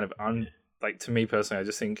the amount of to me personally, I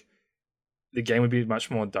just think the game would be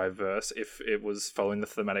much more diverse if it was following the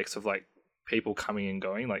thematics of people coming and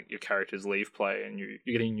going, your characters leave play and you're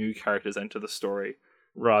getting new characters enter the story,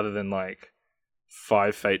 rather than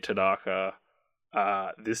 5 Fate Tadaka,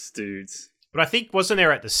 this dude's. But I think, wasn't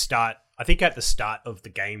there at the start? I think at the start of the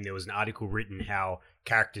game there was an article written how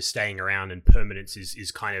characters staying around and permanence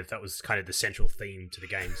is kind of the central theme to the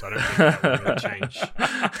game. So I don't think that would really change.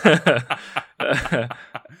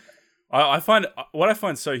 I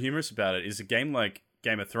find so humorous about it is a game like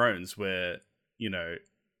Game of Thrones, where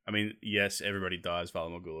yes, everybody dies,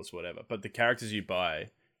 Valar Morghulis, whatever, but the characters you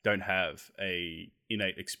buy don't have a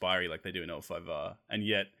innate expiry like they do in L5R, and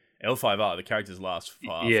yet L5R the characters last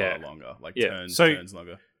far longer, turns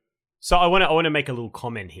longer. So I want to make a little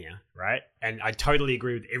comment here, right? And I totally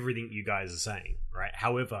agree with everything you guys are saying, right?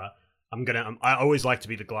 However, I always like to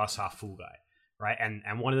be the glass half full guy, right? And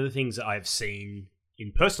one of the things that I've seen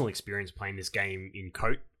in personal experience playing this game in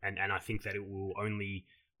Coat, and I think that it will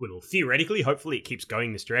theoretically, hopefully it keeps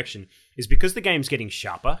going this direction, is because the game's getting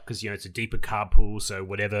sharper, because it's a deeper card pool, so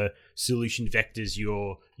whatever solution vectors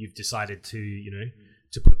you've decided to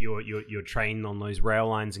to put your train on those rail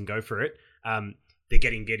lines and go for it. they're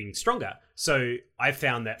getting stronger. So I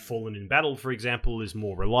found that Fallen in Battle, for example, is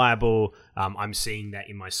more reliable. I'm seeing that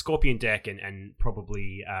in my Scorpion deck, and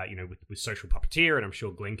probably with Social Puppeteer, and I'm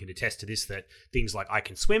sure Glenn can attest to this, that things like I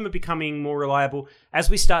Can Swim are becoming more reliable. As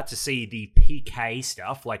we start to see the PK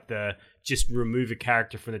stuff, like the just remove a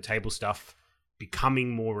character from the table stuff, becoming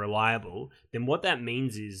more reliable, then what that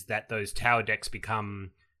means is that those tower decks become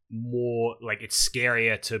more like it's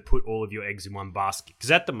scarier to put all of your eggs in one basket. Because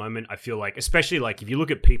at the moment, I feel like, especially like if you look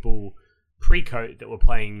at people pre-code that were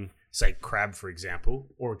playing, say, Crab, for example,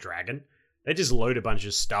 or Dragon, they just load a bunch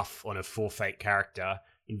of stuff on a 4-fate character,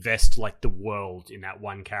 invest like the world in that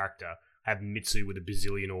one character, have Mitsu with a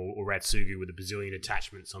bazillion or Ratsugu with a bazillion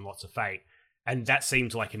attachments on lots of fate. And that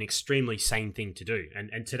seems like an extremely sane thing to do.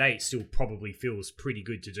 And today it still probably feels pretty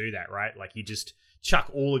good to do that, right? Like you just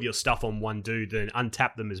chuck all of your stuff on one dude, then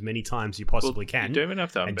untap them as many times as you possibly can. You don't even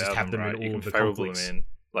have to unbound them, right? You can favorable them in.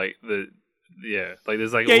 Like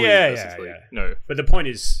there's like no. But the point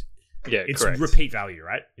is, it's correct. Repeat value,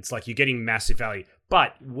 right? It's like you're getting massive value.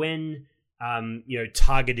 But when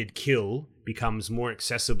targeted kill becomes more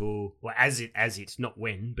accessible, well, as it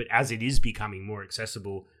is becoming more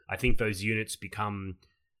accessible, I think those units become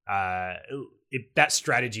that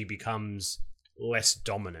strategy becomes less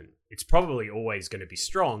dominant. It's probably always going to be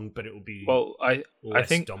strong, but it will be I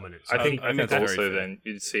think dominant. So I think that's also then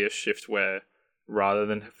you'd see a shift where rather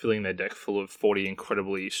than filling their deck full of 40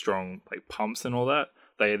 incredibly strong like pumps and all that,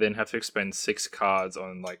 they then have to expend 6 cards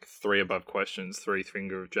on like 3 above questions, 3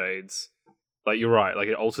 Finger of Jades. Like you're right, like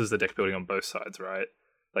it alters the deck building on both sides, right?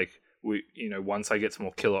 Like one side gets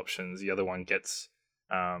more kill options, the other one gets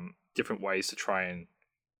different ways to try and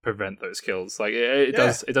prevent those kills. Like it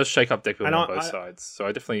does shake up deck building on both sides. So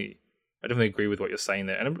I definitely agree with what you're saying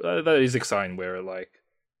there, and that is exciting. Where like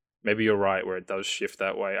maybe you're right, where it does shift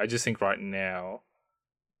that way. I just think right now,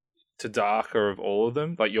 to darker of all of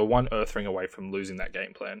them, like you're one Earth Ring away from losing that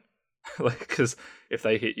game plan. Like because if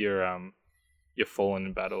they hit your Fallen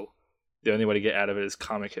in Battle, the only way to get out of it is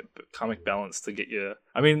karmic balance to get your.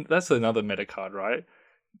 I mean that's another meta card, right?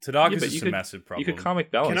 Tadaka's is a massive problem. You could karmic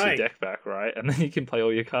balance your deck back, right? And then you can play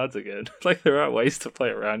all your cards again. Like, there are ways to play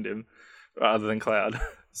around him other than Cloud.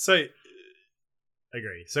 So,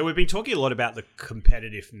 agree. So, we've been talking a lot about the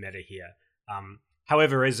competitive meta here.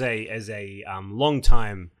 However, as a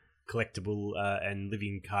long-time collectible and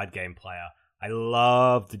living card game player, I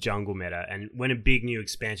love the jungle meta. And when a big new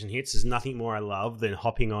expansion hits, there's nothing more I love than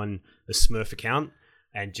hopping on a Smurf account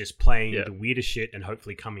and just playing the weirdest shit and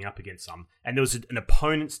hopefully coming up against some. And there was an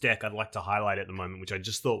opponent's deck I'd like to highlight at the moment, which I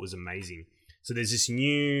just thought was amazing. So there's this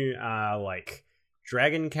new,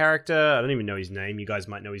 dragon character. I don't even know his name. You guys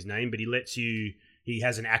might know his name, but he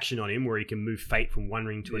has an action on him where he can move fate from one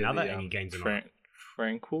ring to another and he gains an honor.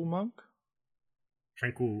 Tranquil Monk?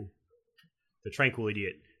 The Tranquil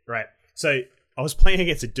Idiot. Right. So I was playing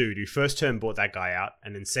against a dude who first turn bought that guy out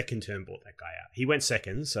and then second turn bought that guy out. He went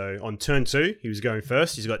second, so on turn 2, he was going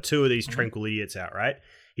first. He's got 2 of these Tranquil Idiots out, right?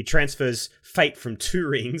 He transfers fate from 2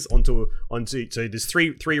 rings onto so there's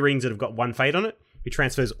three rings that have got 1 fate on it. He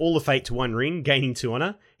transfers all the fate to 1 ring, gaining 2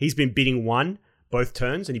 honor. He's been bidding 1 both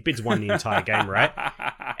turns, and he bids 1 the entire game, right?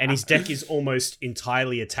 And his deck is almost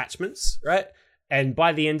entirely attachments, right? And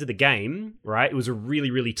by the end of the game, right, it was a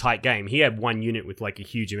really, really tight game. He had 1 unit with like a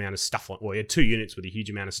huge amount of stuff on, or he had 2 units with a huge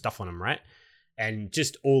amount of stuff on them, right? And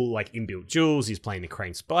just all like inbuilt jewels. He's playing the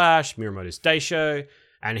Crane Splash, Mirumoto's Daisho,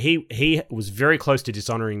 and he was very close to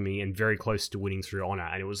dishonoring me and very close to winning through honor.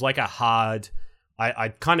 And it was like a hard. I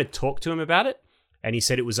kind of talked to him about it, and he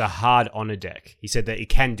said it was a hard honor deck. He said that it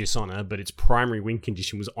can dishonor, but its primary win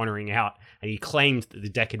condition was honoring out, and he claimed that the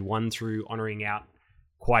deck had won through honoring out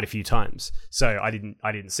quite a few times. So I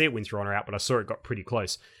didn't see it win through honor out, but I saw it got pretty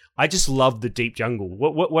close. I just love the deep jungle.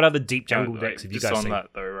 What other deep jungle decks have you guys seen? Just on that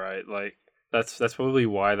though, right? Like that's probably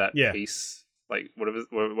why that piece, like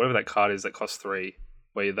whatever that card is that costs 3,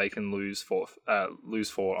 where they can lose 4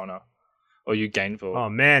 honor, or you gain 4. Oh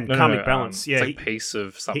man, karmic balance. It's like piece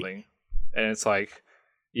of something, and it's like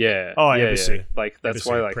Ebisu. Like that's Ebisu,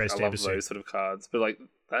 why like Pressed I love Ebisu. those sort of cards. But like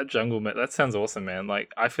that jungle, that sounds awesome, man.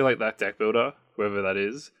 Like I feel like that deck builder, whoever that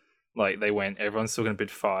is, like they went, everyone's still gonna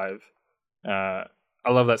bid 5. I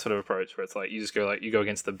love that sort of approach where it's like you just go you go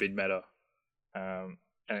against the bid meta, and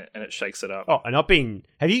it shakes it up. Oh, and have any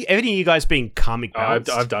of you guys been karmic balanced?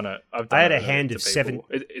 I've done it. I had a hand of 7.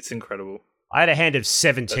 It's incredible. I had a hand of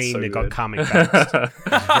 17 that got karmic balanced. It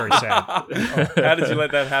was very sad. How did you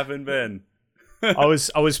let that happen, Ben? I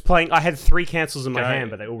was playing. I had 3 cancels in my hand,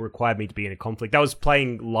 but they all required me to be in a conflict. I was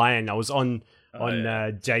playing Lion. I was on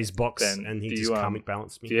Jay's box, Ben, and he just karmic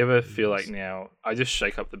balanced me. Do you ever feel like now I just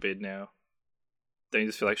shake up the bid now? don't you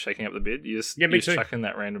just feel like shaking up the bid? You just chuck in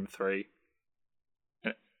that random 3,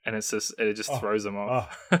 and it just throws them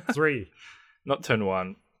off. 3, not turn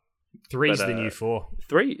 1. 3 is the new 4.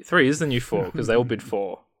 3 is the new 4 because they all bid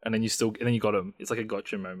 4, and then you got them. It's like a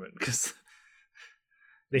gotcha moment because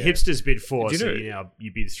the hipsters bid 4, so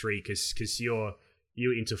you bid 3 because you're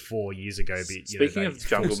into 4 years ago. But speaking of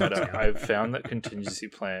jungle meta, I've found that contingency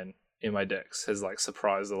plan in my decks has like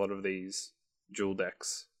surprised a lot of these dual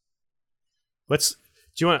decks. Let's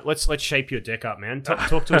shape your deck up, man.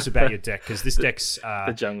 Talk to us about your deck because this deck's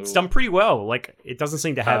the jungle. It's done pretty well. Like it doesn't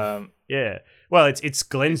seem to have Well, it's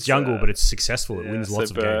Glenn's jungle, but it's successful. It wins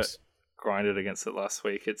lots of games. Grinded against it last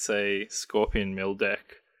week. It's a Scorpion mill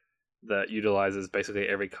deck that utilizes basically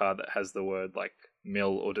every card that has the word like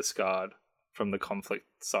mill or discard from the conflict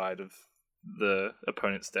side of the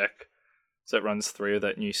opponent's deck. So it runs 3 of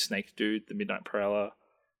that new snake dude, the Midnight Prowler.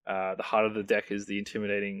 The heart of the deck is the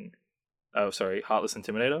Heartless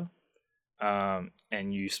Intimidator.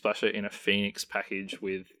 And you splash it in a Phoenix package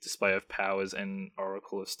with Display of Powers and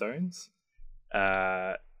Oracle of Stones.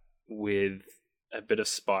 With a bit of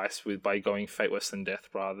spice by going Fate Worse Than Death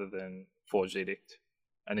rather than Forged Edict.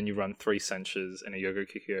 And then you run 3 Censures and a Yogo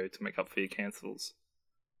Kikyo to make up for your cancels.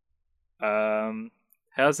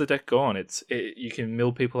 How's the deck gone? You can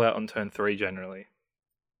mill people out on turn 3 generally.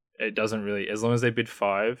 It doesn't really, as long as they bid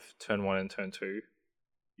 5, turn 1 and turn 2,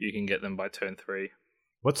 you can get them by turn 3.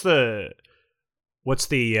 What's the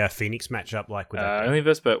Phoenix matchup like with that? Only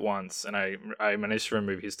versus Bert once, and I managed to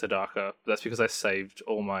remove his Tadaka. That's because I saved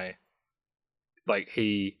all my, I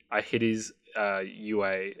hit his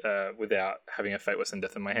UA without having a Fate Worse Than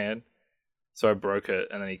Death in my hand, so I broke it,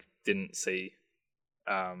 and then he didn't see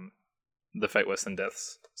the Fate Worse Than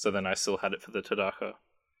Deaths, so then I still had it for the Tadaka.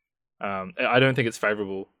 I don't think it's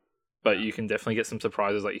favorable, but you can definitely get some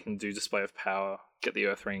surprises, like you can do Display of Power, get the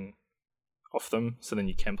Earth Ring off them, so then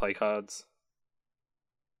you can play cards.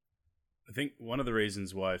 I think one of the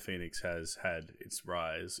reasons why Phoenix has had its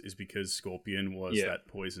rise is because Scorpion was that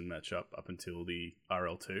poison matchup up until the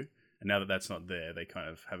RL2, and now that that's not there, they kind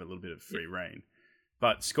of have a little bit of free reign.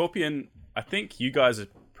 But Scorpion, I think you guys are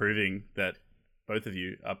proving that, both of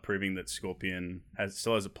you are proving that Scorpion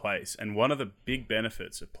still has a place, and one of the big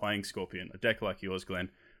benefits of playing Scorpion, a deck like yours, Glenn,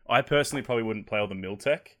 I personally probably wouldn't play all the mill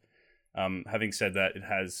tech. Having said that,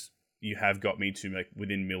 you have got me to make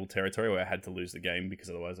within mill territory where I had to lose the game because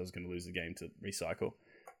otherwise I was going to lose the game to recycle.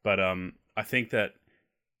 But I think that,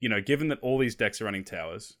 given that all these decks are running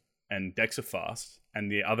towers and decks are fast,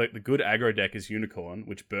 and the good aggro deck is Unicorn,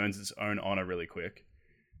 which burns its own honor really quick,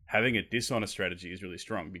 having a dishonor strategy is really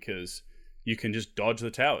strong because you can just dodge the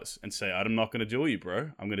towers and say, I'm not going to duel you, bro.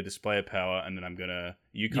 I'm going to display a power, and then I'm going to...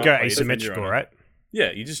 You go asymmetrical, right? Yeah,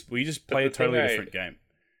 you just play a totally different game.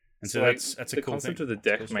 And so that's a cool thing. The concept of the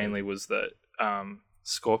deck mainly was that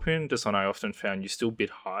Scorpion Dishonor I often found you still bid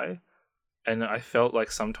high, and I felt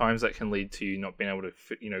like sometimes that can lead to you not being able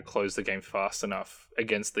to close the game fast enough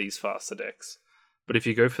against these faster decks. But if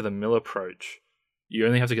you go for the mill approach, you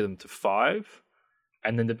only have to get them to 5,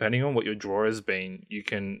 and then depending on what your draw has been, you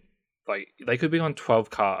can they could be on 12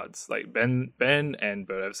 cards. Like Ben and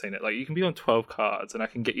Bert have seen it. Like you can be on 12 cards, and I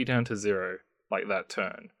can get you down to 0 like that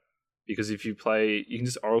turn. Because if you play, you can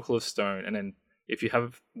just Oracle of Stone, and then if you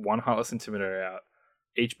have 1 Heartless Intimidator out,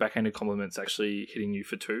 each backhanded complement's actually hitting you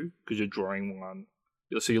for 2 because you're drawing 1.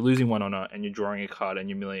 So you're losing 1 honor, and you're drawing a card, and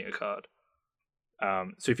you're milling a card.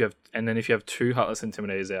 So if you have 2 Heartless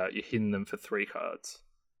Intimidators out, you're hitting them for 3 cards.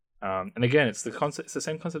 And again, it's the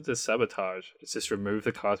same concept as Sabotage. It's just remove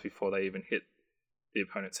the cards before they even hit the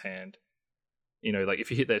opponent's hand.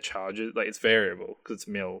 If you hit their charges, it's variable because it's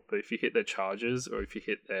mill. But if you hit their charges, or if you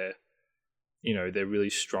hit their they're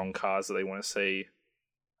really strong cards that they want to see,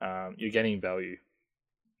 you're getting value.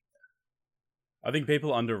 I think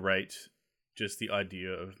people underrate just the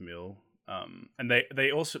idea of mill. And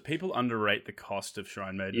they also, people underrate the cost of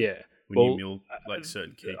Shrine Maiden. Yeah. When you mill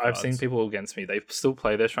certain key cards. I've seen people against me, they still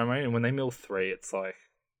play their Shrine Maiden, and when they mill 3, it's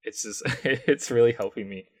just, it's really helping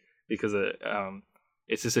me because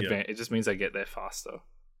it's just advantage. It just means I get there faster.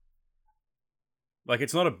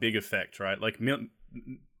 It's not a big effect, right?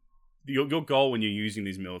 Your goal when you're using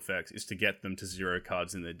these mill effects is to get them to 0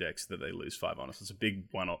 cards in their decks so that they lose 5 honor. So it's a big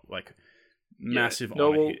massive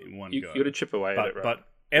honor hit in one go. You got to chip away at it, right? But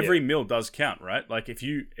every mill does count, right? If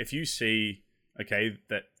you see,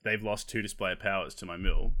 that they've lost 2 display of powers to my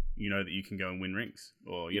mill, you know that you can go and win rings,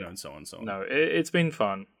 or and so on and so on. No, it's been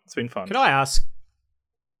fun. It's been fun. Can I ask?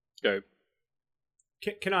 Go.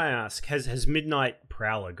 Can I ask? Has Midnight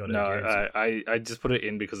Prowler got? No, I just put it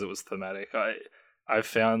in because it was thematic. I've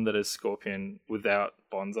found that as Scorpion without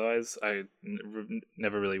Bonsais, I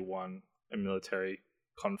never really won a military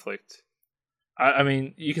conflict. I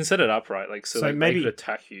mean, you can set it up right, like so like maybe they could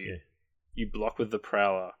attack you. Yeah. You block with the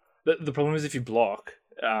Prowler. The problem is if you block,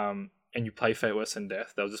 and you play Fate Worse Than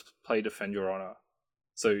Death, they'll just play Defend Your Honor.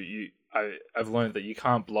 So I've learned that you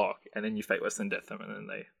can't block, and then you Fate Worse Than Death them, and then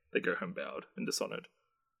they go homebound and Dishonored.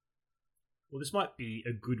 Well, this might be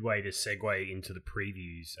a good way to segue into the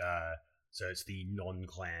previews. So it's the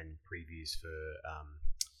non-clan previews for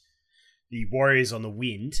the Warriors on the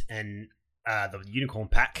Wind and the Unicorn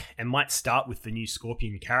pack, and might start with the new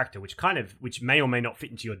Scorpion character, which may or may not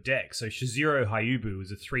fit into your deck. So Shizuru Hayubu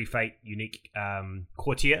is a 3 Fate unique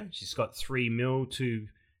courtier. She's got 3 mil to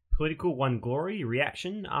political, 1 glory.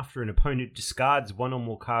 Reaction: after an opponent discards 1 or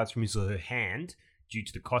more cards from his or her hand due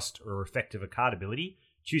to the cost or effect of a card ability,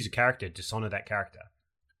 choose a character, dishonor that character.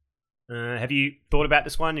 Have you thought about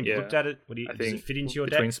this one? Have you looked at it? Does it fit into your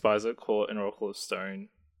deck? Between Spies at Court and Oracle of Stone,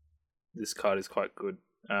 this card is quite good.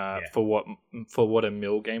 For what a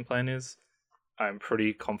mill game plan is, I'm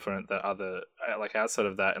pretty confident that outside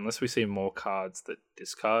of that, unless we see more cards that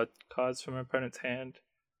discard cards from an opponent's hand,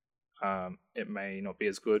 it may not be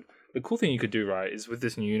as good. The cool thing you could do, right, is with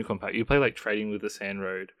this new Unicorn pack, you play like Trading with the Sand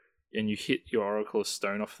Road, and you hit your Oracle of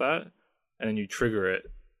Stone off that, and then you trigger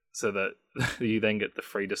it so that you then get the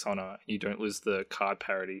free Dishonor. You don't lose the card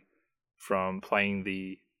parity from playing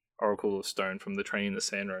the Oracle of Stone from the Trading the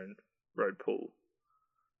Sand Road pool.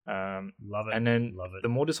 Love it. And then the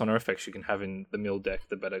more Dishonor effects you can have in the mill deck,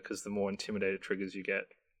 the better, because the more Intimidator triggers you get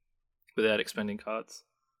without expending cards.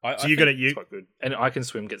 So you got it. Quite good. And I Can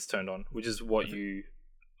Swim gets turned on, which is what you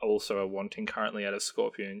also are wanting currently out of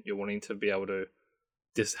Scorpion. You're wanting to be able to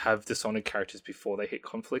have Dishonored characters before they hit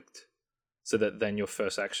conflict, so that then your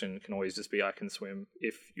first action can always just be I Can Swim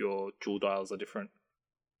if your jewel dials are different.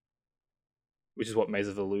 Which is what Maze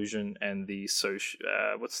of Illusion and the Social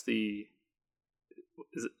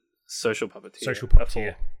Puppeteer. Social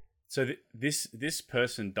Puppeteer. So this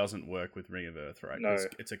person doesn't work with Ring of Earth, right? No.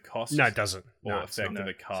 It's a cost. No, it doesn't. Or effect of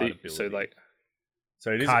a card ability.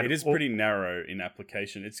 So it is pretty narrow in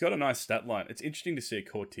application. It's got a nice stat line. It's interesting to see a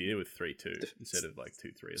courtier with 3/2 instead of like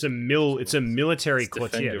 2/3. It's a military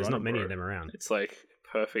courtier. There's not many of them around. It's like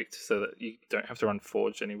perfect, so that you don't have to run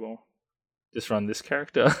Forge anymore. Just run this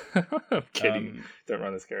character. I'm kidding. Don't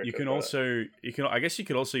run this character. You can also I guess you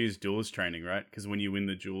could also use duelist training, right? Because when you win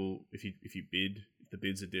the duel, if you bid, if the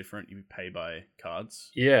bids are different, you pay by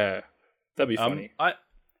cards. Yeah, that'd be funny.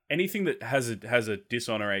 Anything that has a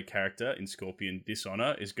Dishonor A character in Scorpion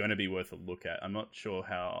Dishonor is going to be worth a look at. I'm not sure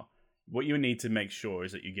how. What you need to make sure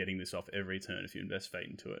is that you're getting this off every turn if you invest Fate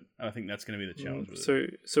into it. And I think that's going to be the challenge with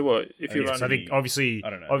it. So what if you run? So I think obviously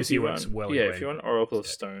it works well. Yeah, if you run Oracle of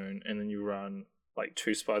Stone and then you run like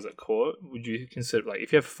 2 Spies at Court, would you consider, like,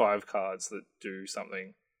 if you have 5 cards that do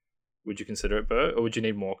something, would you consider it Bert, or would you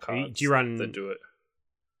need more cards do you run, that do it?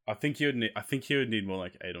 I think you would need more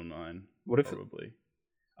like 8 or 9. What if probably?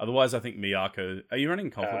 Otherwise, I think Miyako. Are you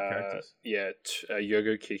running conflict characters? Yeah,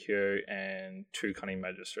 Yogo Kikyo and 2 Cunning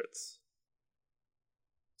Magistrates.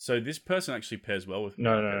 So this person actually pairs well with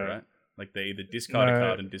Miyako, no. right? Like they either discard a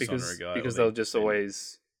card and dishonor a guy, because they'll just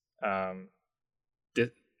always they'll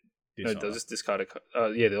just discard a card.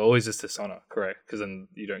 They'll always just dishonor, correct? Because then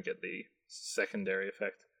you don't get the secondary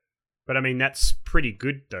effect. But I mean, that's pretty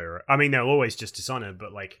good though. I mean, they'll always just dishonor,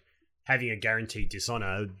 but like having a guaranteed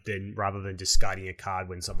dishonor, then rather than discarding a card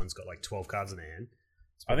when someone's got like 12 cards in their hand.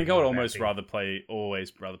 I think I would always rather play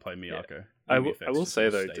Miyako. Yeah. I will say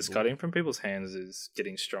though, discarding from people's hands is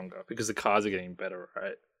getting stronger because the cards are getting better,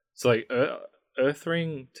 right? So like Earth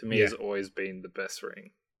Ring to me has always been the best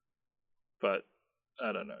ring, but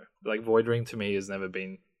I don't know. Like Void Ring to me has never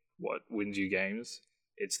been what wins you games.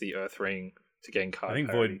 It's the Earth Ring to gain card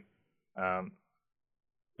parity. I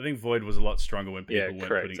think Void was a lot stronger when people weren't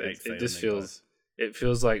putting 8 Fate. It just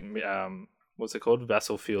feels like what's it called?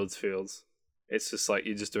 Vassal Fields. It's just like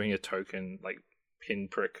you're just doing a token like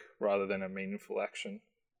pinprick rather than a meaningful action.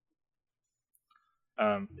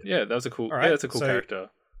 That was a cool. Right, that's a cool character.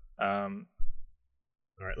 All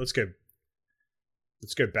right, let's go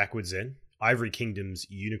backwards then. Ivory Kingdom's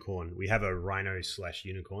Unicorn. We have a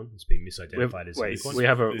Rhino/Unicorn. It's been misidentified as Unicorn. We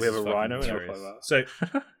have a Rhino in our flavor. So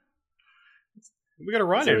we got a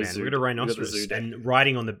Rhino, man. We got a Rhinoceros, and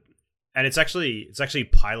riding on the, and it's actually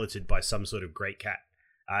piloted by some sort of great cat.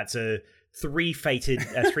 It's a 3 Fate,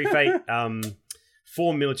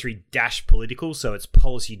 4 military dash political, so it's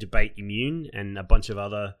policy debate immune and a bunch of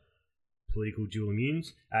other political dual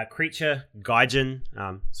immunes. Creature Gaijin.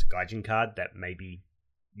 It's a Gaijin card that may be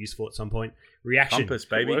useful at some point. Reaction. Compass,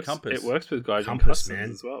 baby. Compass. It works with Gaijin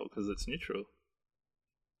Customs as well because it's neutral.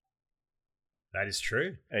 That is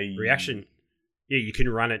true. Reaction. Yeah, you can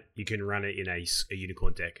run it. You can run it in a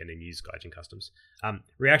unicorn deck and then use Gaijin Customs.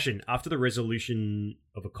 Reaction: after the resolution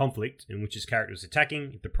of a conflict in which his character is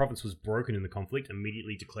attacking, if the province was broken in the conflict,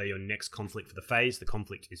 immediately declare your next conflict for the phase. The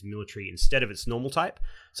conflict is military instead of its normal type,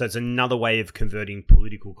 so it's another way of converting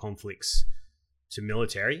political conflicts to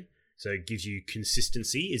military. So it gives you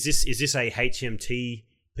consistency. Is this a HMT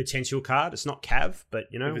potential card? It's not Cav,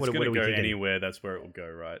 but you know, if it's going to go anywhere, that's where it will go,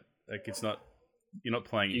 right? Like it's not. You're not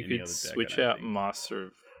playing. You could switch out Master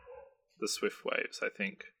of the Swift Waves, I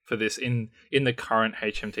think, for this in the current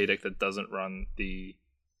HMT deck that doesn't run the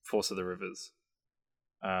Force of the Rivers,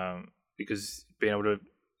 because being able to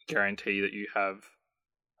guarantee that you have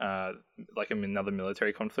like another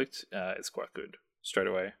military conflict is quite good straight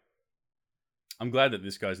away. I'm glad that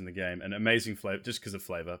this guy's in the game. An amazing flavor, just because of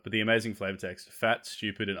flavor, but the amazing flavor text: fat,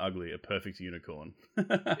 stupid, and ugly, a perfect unicorn.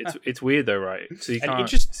 It's weird though, right? So you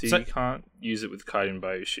can't you can't use it with Kaiden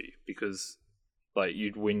Bayushi because like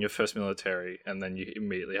you'd win your first military and then you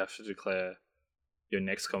immediately have to declare your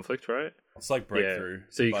next conflict, right? It's like breakthrough. Yeah.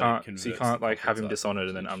 So you can't like have him dishonored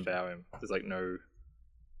and then unbow him. There's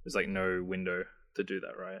no window to do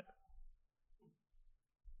that, right?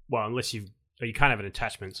 Well, unless you can't have an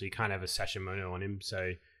attachment, so you can't have a Sashimono on him.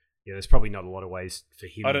 So yeah, there's probably not a lot of ways for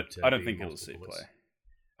him. I don't think it'll see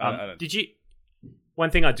play. Did you?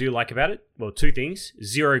 One thing I do like about it, well, two things: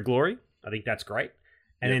 Zero Glory. I think that's great.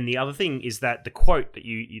 And then the other thing is that the quote that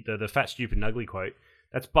the fat, stupid, and ugly quote,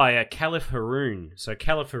 that's by Caliph Haroon. So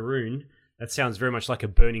Caliph Haroon, that sounds very much like a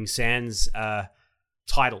Burning Sands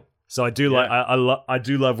title. So I do like I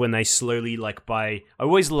do love when they slowly I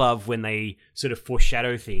always love when they sort of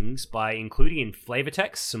foreshadow things by including in flavor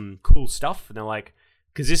text some cool stuff, and they're like,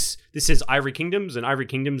 because this says Ivory Kingdoms, and Ivory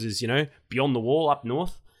Kingdoms is beyond the wall up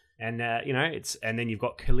north, and and then you've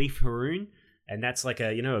got Caliph Haroon, and that's like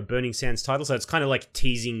a Burning Sands title, so it's kind of like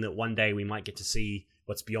teasing that one day we might get to see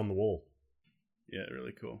what's beyond the wall. Yeah,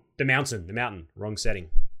 really cool. The mountain, wrong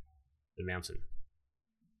setting. The mountain.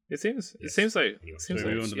 It seems like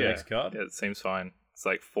the next card. Yeah, it seems fine. It's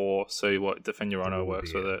like 4, so what Defend Your Honor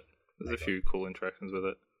works with it. There's a few cool interactions with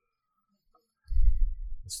it.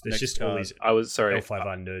 There's just all these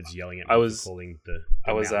L5R nerds yelling at me for calling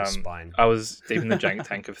the spine. I was deep in the jank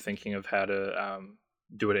tank of thinking of how to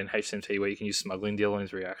do it in HMT where you can use Smuggling Deal on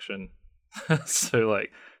his reaction. So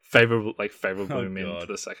like favorable bloom into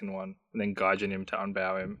the second one, and then Gaijin him to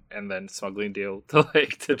unbow him, and then Smuggling Deal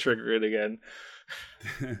to trigger it again.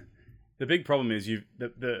 The big problem is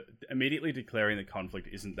the immediately declaring the conflict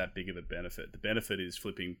isn't that big of a benefit. The benefit is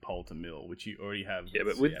flipping pole to mill, which you already have. Yeah,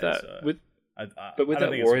 but with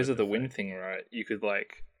that Warriors of the Wind thing, right? You could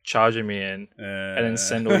like charge him in and then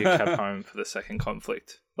send all your cap home for the second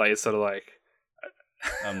conflict. Like it's sort of like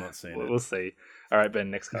I'm not seeing it. We'll see. All right,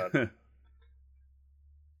 Ben. Next card.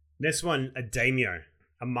 Next one, a daimyo,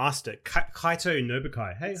 a master, Kaito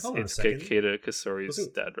Nobukai. Hey, hold on a second. It's Keto Kasori's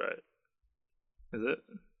dad, right? Is it?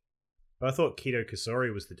 But I thought Keto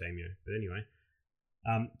Kasori was the daimyo. But anyway.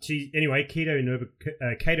 Kaito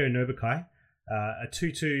Nobukai, a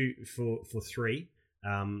 2/2 for 3,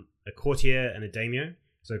 a courtier and a daimyo.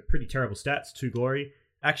 So pretty terrible stats, 2 glory.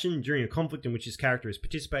 Action: during a conflict in which his character is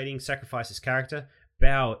participating, sacrifice his character,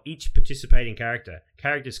 bow each participating character.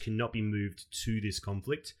 Characters cannot be moved to this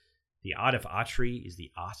conflict. The art of archery is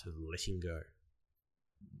the art of letting go.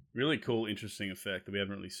 Really cool, interesting effect that we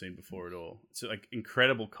haven't really seen before at all. It's like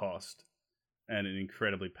incredible cost and an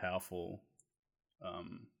incredibly powerful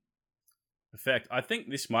effect. I think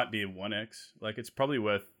this might be a 1x. Like it's probably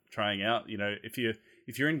worth trying out. If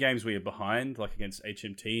you're in games where you're behind, like against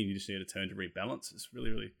HMT, and you just need a turn to rebalance, it's really,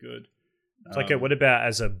 really good. It's like what about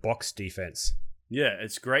as a box defense? Yeah,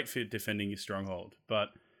 it's great for defending your stronghold, but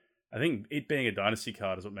I think it being a dynasty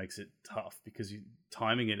card is what makes it tough because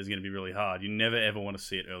timing it is going to be really hard. You never ever want to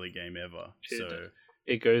see it early game ever.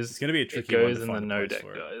 It's going to be a tricky one to find. It goes in the no deck,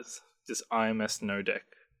 guys. Just IMS no deck.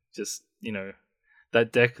 Just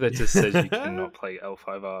that deck that just says you cannot play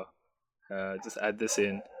L5R. Just add this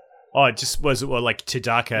in. Oh, it just was like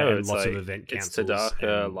Tadaka and lots of event cancels. It's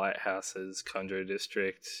Tadaka, Lighthouses, Conjuro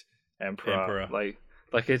District, Emperor.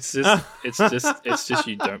 Like it's just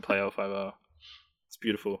you don't play L5R. It's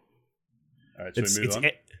beautiful. All right, should we move on?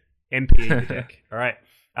 MP deck. All right.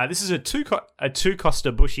 This is a two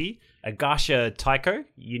Costa Bushi, Agasha Taiko.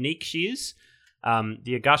 Unique she is.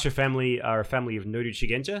 The Agasha family are a family of Nodu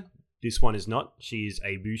Shigenja. This one is not. She is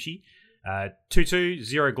a Bushi. 2/2,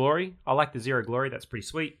 0 glory. I like the 0 glory. That's pretty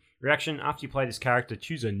sweet. Reaction: after you play this character,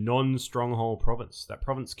 choose a non-stronghold province. That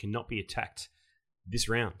province cannot be attacked this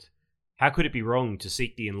round. How could it be wrong to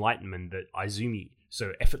seek the enlightenment that Izumi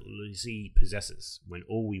so effortlessly possesses when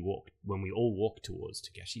we all walk towards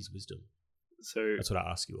Tagashi's wisdom? So that's what I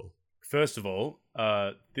ask you all. First of all,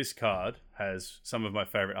 this card has some of my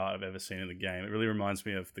favorite art I've ever seen in the game. It really reminds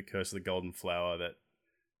me of the Curse of the Golden Flower that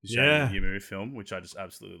is shown in the Yomu film, which I just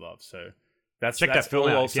absolutely love. So check that film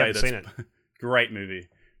out if you haven't seen it. Great movie.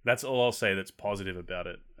 That's all I'll say that's positive about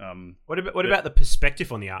it. What about the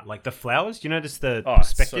perspective on the art? Like the flowers? Do you notice the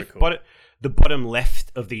perspective? It's so cool. The bottom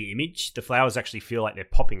left of the image, the flowers actually feel like they're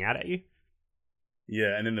popping out at you.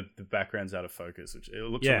 Yeah, and then the background's out of focus, which it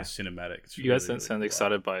looks almost cinematic. It's you guys don't sound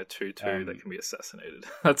excited by a 2/2 that can be assassinated.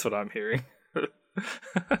 That's what I'm hearing.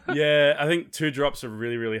 Yeah, I think 2 drops are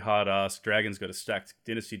really, really hard ass. Dragon's got a stacked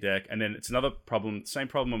Dynasty deck, and then it's another problem, same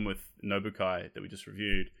problem with Nobukai that we just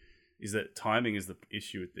reviewed, is that timing is the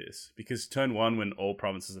issue with this. Because turn 1, when all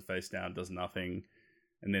provinces are face down, does nothing.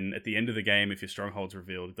 And then at the end of the game, if your stronghold's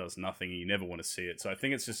revealed, it does nothing, and you never want to see it. So I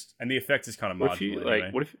think it's just, and the effect is kind of marginal.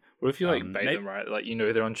 What if you bait them, right? Like,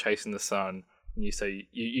 they're on Chasing the Sun, and you say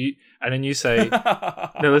and then you say,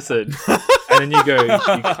 no, listen, and then you go,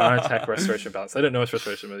 you can't attack Restoration Balance. They don't know it's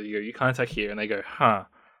Restoration, but you can't attack here, and they go,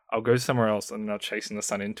 I'll go somewhere else, and then I'll Chasing the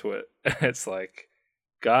Sun into it. It's like,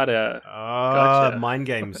 gotcha. Mind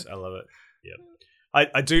games, I love it. Yeah.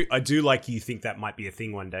 I do like you think that might be a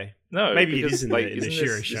thing one day. No, maybe it is in the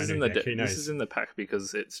Shiro Shonen deck. Who knows? This is in the pack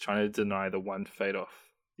because it's trying to deny the 1 fade off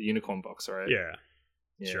the unicorn box, right? Yeah.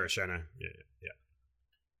 Shiro Shonen. Yeah.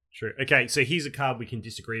 True. Okay, so here's a card we can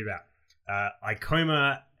disagree about.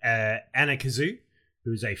 Ikoma Anakazu,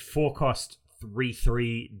 who's a 4-cost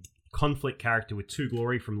 3/3 conflict character with 2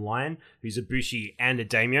 glory from Lion, who's a Bushi and a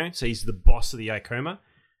daimyo, so he's the boss of the Ikoma.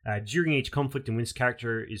 During each conflict in which this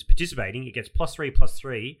character is participating, it gets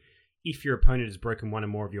 +3/+3 if your opponent has broken 1 or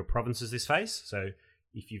more of your provinces this phase. So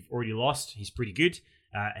if you've already lost, he's pretty good.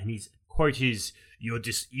 And his quote is, you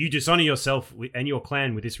dishonor yourself and your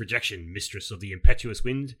clan with this rejection, mistress of the impetuous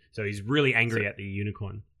wind. So he's really angry at the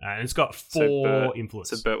unicorn. And it's got 4 influence.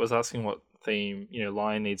 So Bert was asking what theme,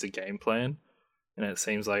 Lion needs a game plan. And it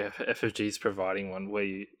seems like FFG is providing one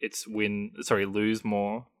where it's lose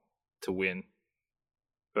more to win.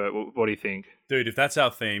 But what do you think? Dude, if that's our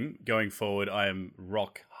theme going forward, I am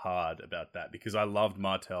rock hard about that because I loved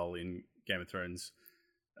Martell in Game of Thrones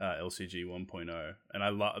LCG 1.0, and I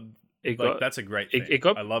love that's a great theme.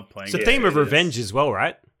 I love playing. It's a theme of revenge as well,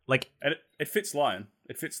 right? Like, and it fits Lion.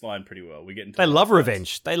 It fits Lion pretty well. We get into they love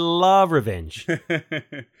revenge. They love revenge.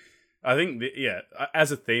 I think,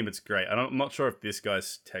 as a theme, it's great. I'm not sure if this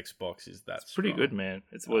guy's text box is that. It's pretty good, man.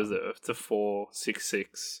 It's what is it? It's a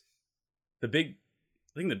 4/6/6. I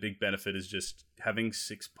think the big benefit is just having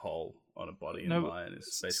 6 pole on a body in Lion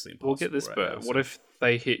is basically impossible. We'll get this, but what if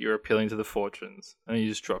they hit your Appealing to the Fortunes and you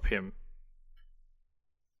just drop him?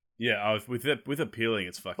 Yeah, with Appealing,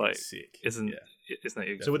 it's fucking sick. Isn't that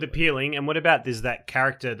your So with Appealing, and what about there's that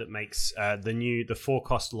character that makes the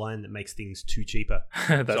 4-cost line that makes things 2 cheaper?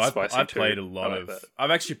 That's spicy. I've played a lot of.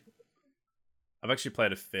 I've actually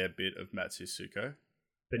played a fair bit of Matsusuko,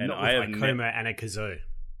 but not with Ikoma Anakazu.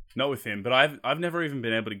 Not with him, but I've never even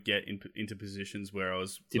been able to get into positions where I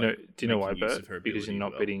was. Do you know why, Bert? Because you're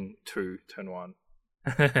not bidding 2 turn 1.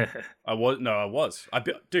 I was. I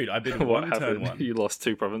bid 1 turn 1. You lost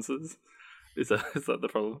 2 provinces. Is that the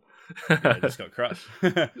problem? I just got crushed.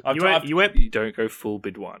 You don't go full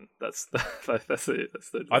bid 1. That's it. That's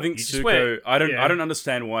the. I think Suko. I don't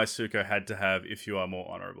understand why Suko had to have if you are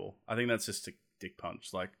more honorable. I think that's just a dick punch.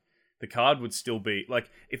 Like the card would still be like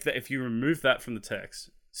if you remove that from the text.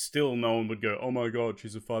 Still, no one would go, oh my god,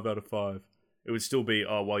 she's a 5 out of 5. It would still be,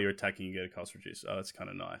 while you're attacking, you get a cost reduce. Oh, that's kind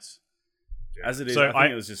of nice. Yeah. As it is, I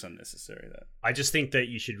think it was just unnecessary. I just think that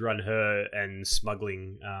you should run her and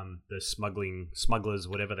smuggling, the smugglers,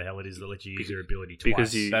 whatever the hell it is that let you use their ability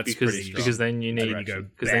twice. Because then you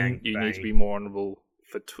need to be more honorable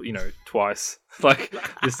for twice. Like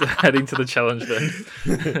just adding to the challenge. Then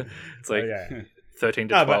it's like 13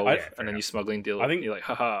 to 12, and then you smuggling deal. I think you're like,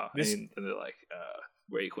 haha, and they're like.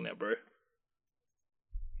 We're equal now, bro.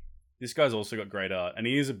 This guy's also got great art, and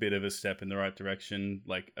he is a bit of a step in the right direction,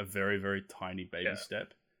 like a very, very tiny baby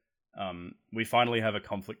step. We finally have a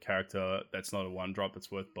conflict character that's not a 1-drop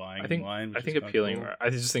that's worth buying. I think Appealing, cool. Right? I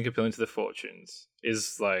just think Appealing to the Fortunes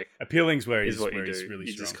is like Appealing's where he's what you he's do. Really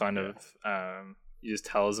you strong. Just kind of you just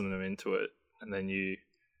talisman them into it, and then you.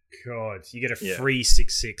 God, you get a free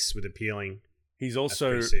 6/6 with Appealing. He's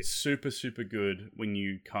also super, super good when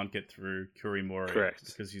you can't get through Kurimori. Correct.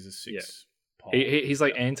 Because he's a 6 pole. He's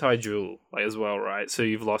like anti-dual as well, right? So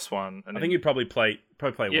you've lost 1. And I think you'd probably play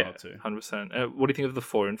 1 or 2. 100%. What do you think of the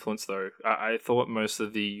 4 influence, though? I thought most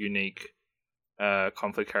of the unique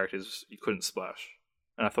conflict characters you couldn't splash.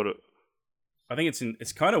 And I thought I think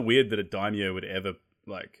it's kind of weird that a daimyo would ever,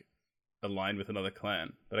 align with another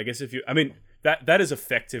clan. But I guess that is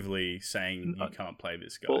effectively saying you can't play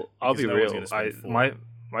this guy. Well, I'll be real.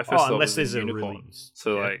 My first thought was unless unicorn.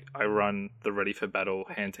 So like I run the Ready for Battle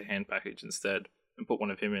hand-to-hand package instead and put one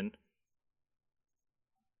of him in.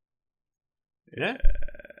 Yeah,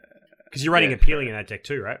 because you're running Appealing in that deck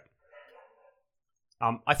too, right?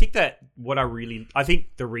 I think that I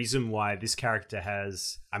think the reason why this character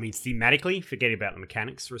has, thematically, forgetting about the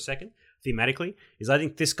mechanics for a second, thematically, is I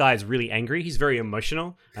think this guy is really angry. He's very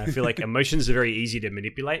emotional. And I feel like emotions are very easy to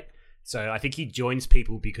manipulate. So I think he joins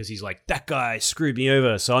people because he's like, that guy screwed me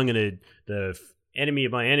over, so the enemy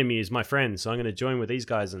of my enemy is my friend, so I'm going to join with these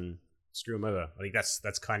guys and screw him over. I think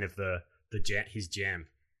that's kind of his jam.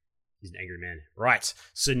 He's an angry man. Right,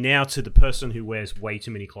 so now to the person who wears way too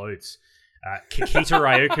many clothes. Kikita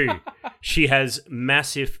Ryoku. She has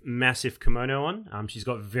massive kimono on. She's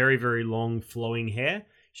got very, very long flowing hair.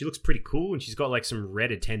 She looks pretty cool, and she's got like some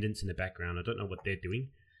red attendants in the background. I don't know what they're doing.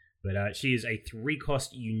 But she is a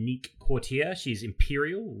 3-cost unique courtier. She's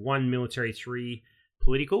Imperial, 1 military, 3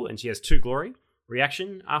 political, and she has 2 glory.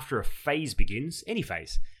 Reaction, after a phase begins, any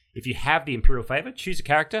phase, if you have the Imperial favor, choose a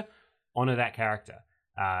character, honor that character.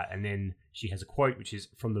 And then she has a quote, which is,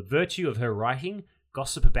 from the virtue of her writing,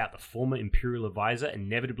 gossip about the former Imperial advisor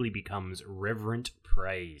inevitably becomes reverent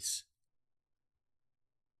praise.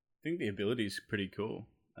 I think the ability is pretty cool.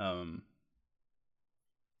 I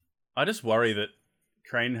just worry that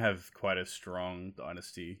Crane have quite a strong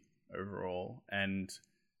dynasty overall, and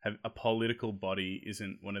have a political body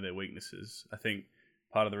isn't one of their weaknesses. I think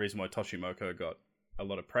part of the reason why Toshimoko got a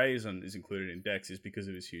lot of praise and is included in decks is because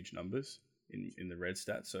of his huge numbers in the red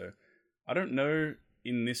stat. So I don't know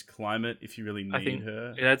in this climate if you really need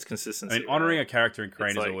her. It adds consistency. Honoring a character in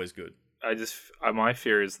Crane is always good. My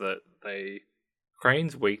fear is that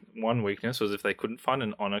Crane's one weakness was if they couldn't find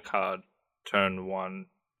an honor card turn 1,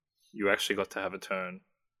 you actually got to have a turn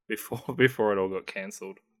before it all got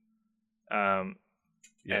cancelled. And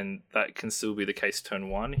that can still be the case turn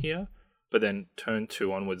 1 here, but then turn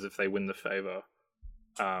 2 onwards, if they win the favor,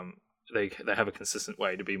 they have a consistent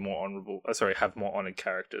way to be more honorable. Have more honored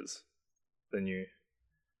characters than you.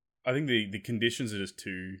 I think the conditions are just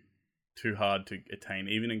too hard to attain,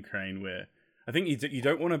 even in Crane, where I think you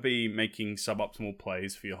don't want to be making suboptimal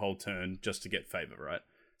plays for your whole turn just to get favor, right?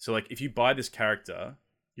 So like if you buy this character,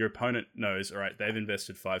 your opponent knows, all right, they've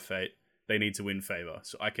invested 5 fate, they need to win favor,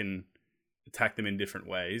 so I can attack them in different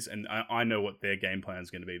ways, and I know what their game plan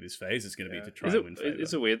is going to be this phase. It's going to be to try and win favor.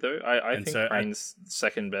 Is it weird though? I think Crane's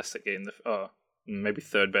second best at getting maybe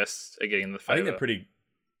third best at getting the favor. I think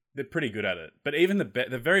they're pretty good at it, but even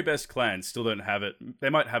the very best clans still don't have it. They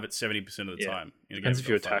might have it 70% of the time. Depends if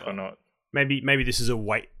you attack or not. Maybe this is a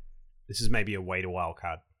wait. This is maybe a wait a wild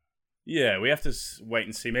card. Yeah, we have to wait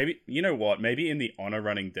and see. Maybe, you know what? Maybe in the honor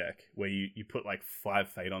running deck where you put like 5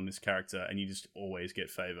 fate on this character and you just always get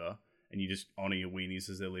favor and you just honor your weenies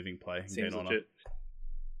as their living play. Seems legit.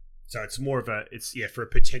 So it's more of for a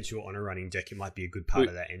potential honor running deck, it might be a good part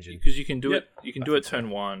of that engine. Because you can do it. You can do it turn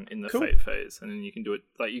 1 in the fate phase, and then you can do it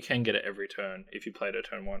you can get it every turn if you played it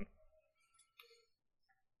turn 1.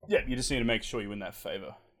 Yeah, you just need to make sure you win that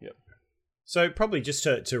favor. Yep. So probably just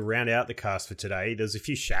to round out the cast for today, there's a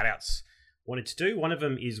few shout-outs wanted to do. One of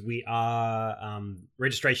them is we are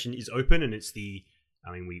registration is open, and it's we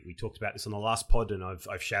talked about this on the last pod, and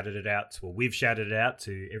I've shouted it out, or we've shouted it out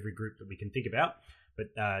to every group that we can think about.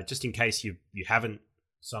 But just in case you haven't,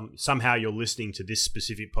 somehow you're listening to this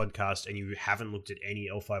specific podcast and you haven't looked at any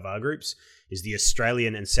L5R groups, is the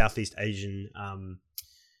Australian and Southeast Asian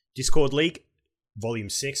Discord League. Volume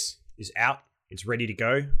 6 is out. It's ready to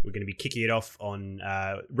go. We're going to be kicking it off on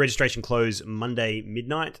registration close Monday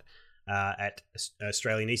midnight at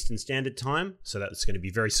Australian Eastern Standard Time. So that's going to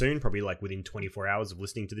be very soon, probably like within 24 hours of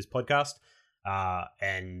listening to this podcast.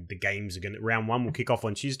 And the games are round 1 will kick off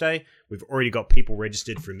on Tuesday. We've already got people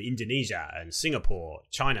registered from Indonesia and Singapore,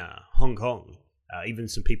 China, Hong Kong, even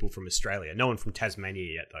some people from Australia. No one from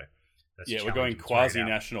Tasmania yet, though. We're going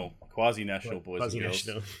quasi-national boys and girls.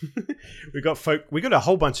 We got a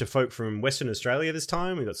whole bunch of folk from Western Australia this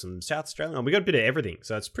time. We got some South Australia. We got a bit of everything,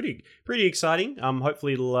 so it's pretty exciting.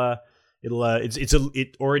 Hopefully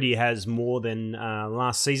it already has more than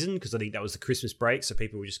last season, because I think that was the Christmas break, so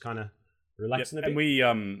people were just kind of relaxing a bit. And we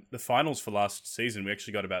the finals for last season, we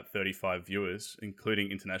actually got about 35 viewers,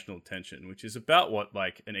 including international attention, which is about what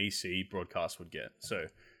like an EC broadcast would get. So,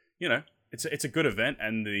 it's a good event,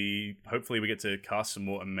 and hopefully we get to cast some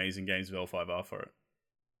more amazing games of L5R for it.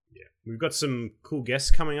 Yeah, we've got some cool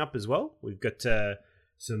guests coming up as well. We've got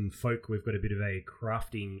some folk. We've got a bit of a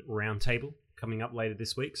crafting roundtable coming up later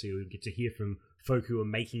this week, so you'll get to hear from folk who are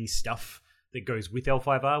making stuff that goes with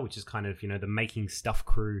L5R, which is kind of, the making stuff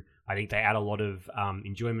crew. I think they add a lot of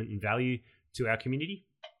enjoyment and value to our community.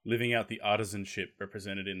 Living out the artisanship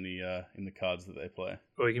represented in the cards that they play.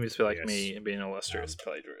 Or you can just be like me and be an illustrious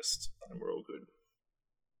plagiarist, and we're all good.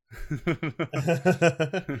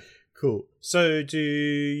 Cool. So, do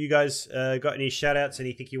you guys got any shout-outs?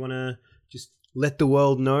 Anything you want to just let the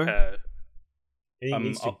world know? Anything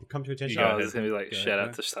needs to come to attention? There's going to be like shout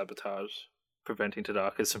out to Sabotage, preventing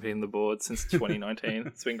Tadakas from hitting the board since 2019.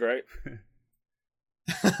 It's been great.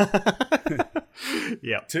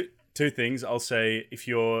 Yeah. Two things. I'll say, if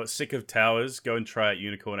you're sick of towers, go and try out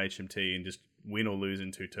Unicorn HMT and just win or lose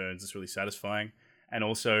in 2 turns. It's really satisfying. And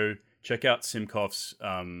also, check out Simkoff's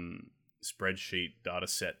spreadsheet data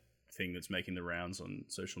set thing that's making the rounds on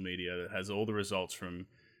social media. That has all the results from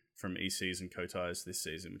ECs and Kotais this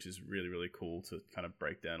season, which is really, really cool to kind of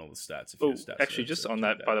break down all the stats. Actually, just on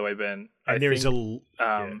that, by the way, Ben,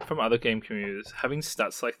 from other game communities, having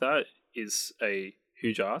stats like that is a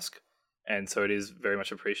huge ask. And so it is very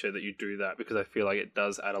much appreciated that you do that, because I feel like it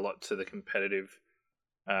does add a lot to the competitive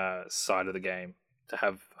side of the game to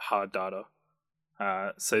have hard data.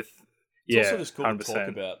 It's also just cool 100%. To talk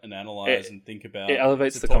about and analyze and think about. It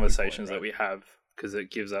elevates the conversations that we have, because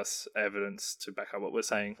it gives us evidence to back up what we're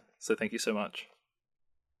saying. So thank you so much.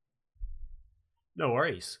 No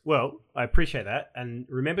worries. Well, I appreciate that. And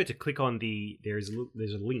remember to click on there's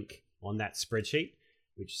a link on that spreadsheet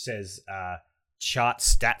which says chart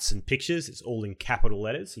stats and pictures. It's all in capital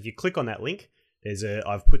letters. If you click on that link,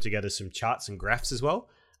 I've put together some charts and graphs as well,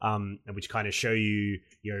 which kind of show you,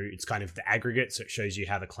 it's kind of the aggregate. So it shows you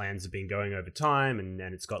how the clans have been going over time, and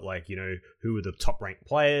it's got like, who are the top ranked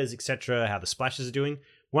players, etc., how the splashes are doing.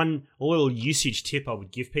 A little usage tip I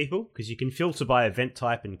would give people, because you can filter by event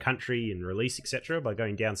type and country and release, etc., by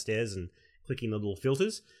going downstairs and clicking the little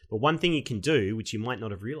filters. But one thing you can do, which you might not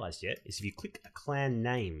have realized yet, is if you click a clan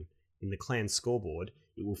name in the clan scoreboard,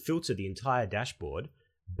 it will filter the entire dashboard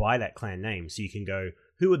by that clan name. So you can go,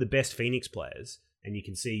 who are the best Phoenix players? And you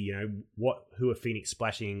can see, who are Phoenix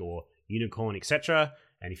splashing or Unicorn, etc.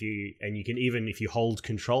 And you can even, if you hold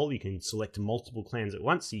control, you can select multiple clans at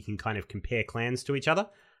once. So you can kind of compare clans to each other.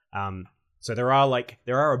 So there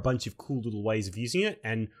are a bunch of cool little ways of using it.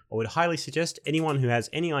 And I would highly suggest anyone who has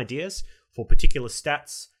any ideas for particular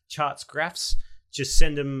stats, charts, graphs, just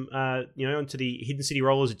send them, onto the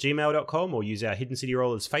hiddencityrollers@gmail.com, or use our Hidden City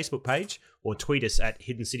Rollers Facebook page, or tweet us at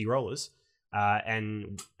Hidden City Rollers.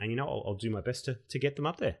 And I'll do my best to get them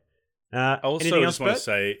up there. I also just want to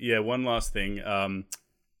say, one last thing.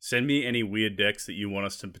 Send me any weird decks that you want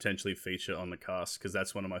us to potentially feature on the cast, because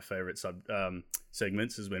that's one of my favorite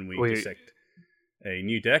segments, is when we dissect a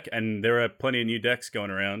new deck, and there are plenty of new decks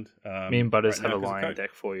going around. Me and Butters have a lion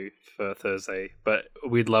deck for you for Thursday, but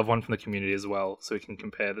we'd love one from the community as well, so we can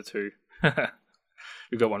compare the two.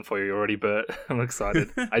 We've got one for you already, Bert. I'm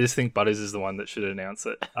excited. I just think Butters is the one that should announce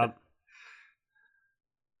it.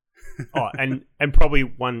 And probably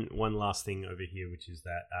one last thing over here, which is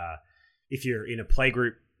that if you're in a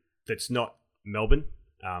playgroup that's not Melbourne,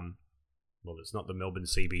 it's not the Melbourne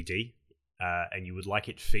CBD, and you would like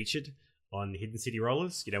it featured on Hidden City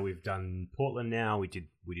Rollers, we've done Portland now, we did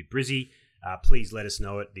Brizzy. Please let us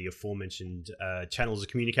know at the aforementioned channels of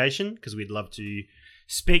communication, because we'd love to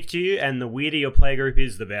speak to you, and the weirder your playgroup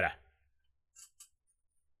is, the better.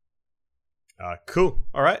 Cool.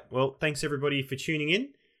 All right. Well, thanks everybody for tuning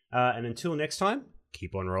in. And until next time,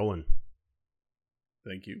 keep on rolling.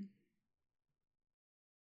 Thank you.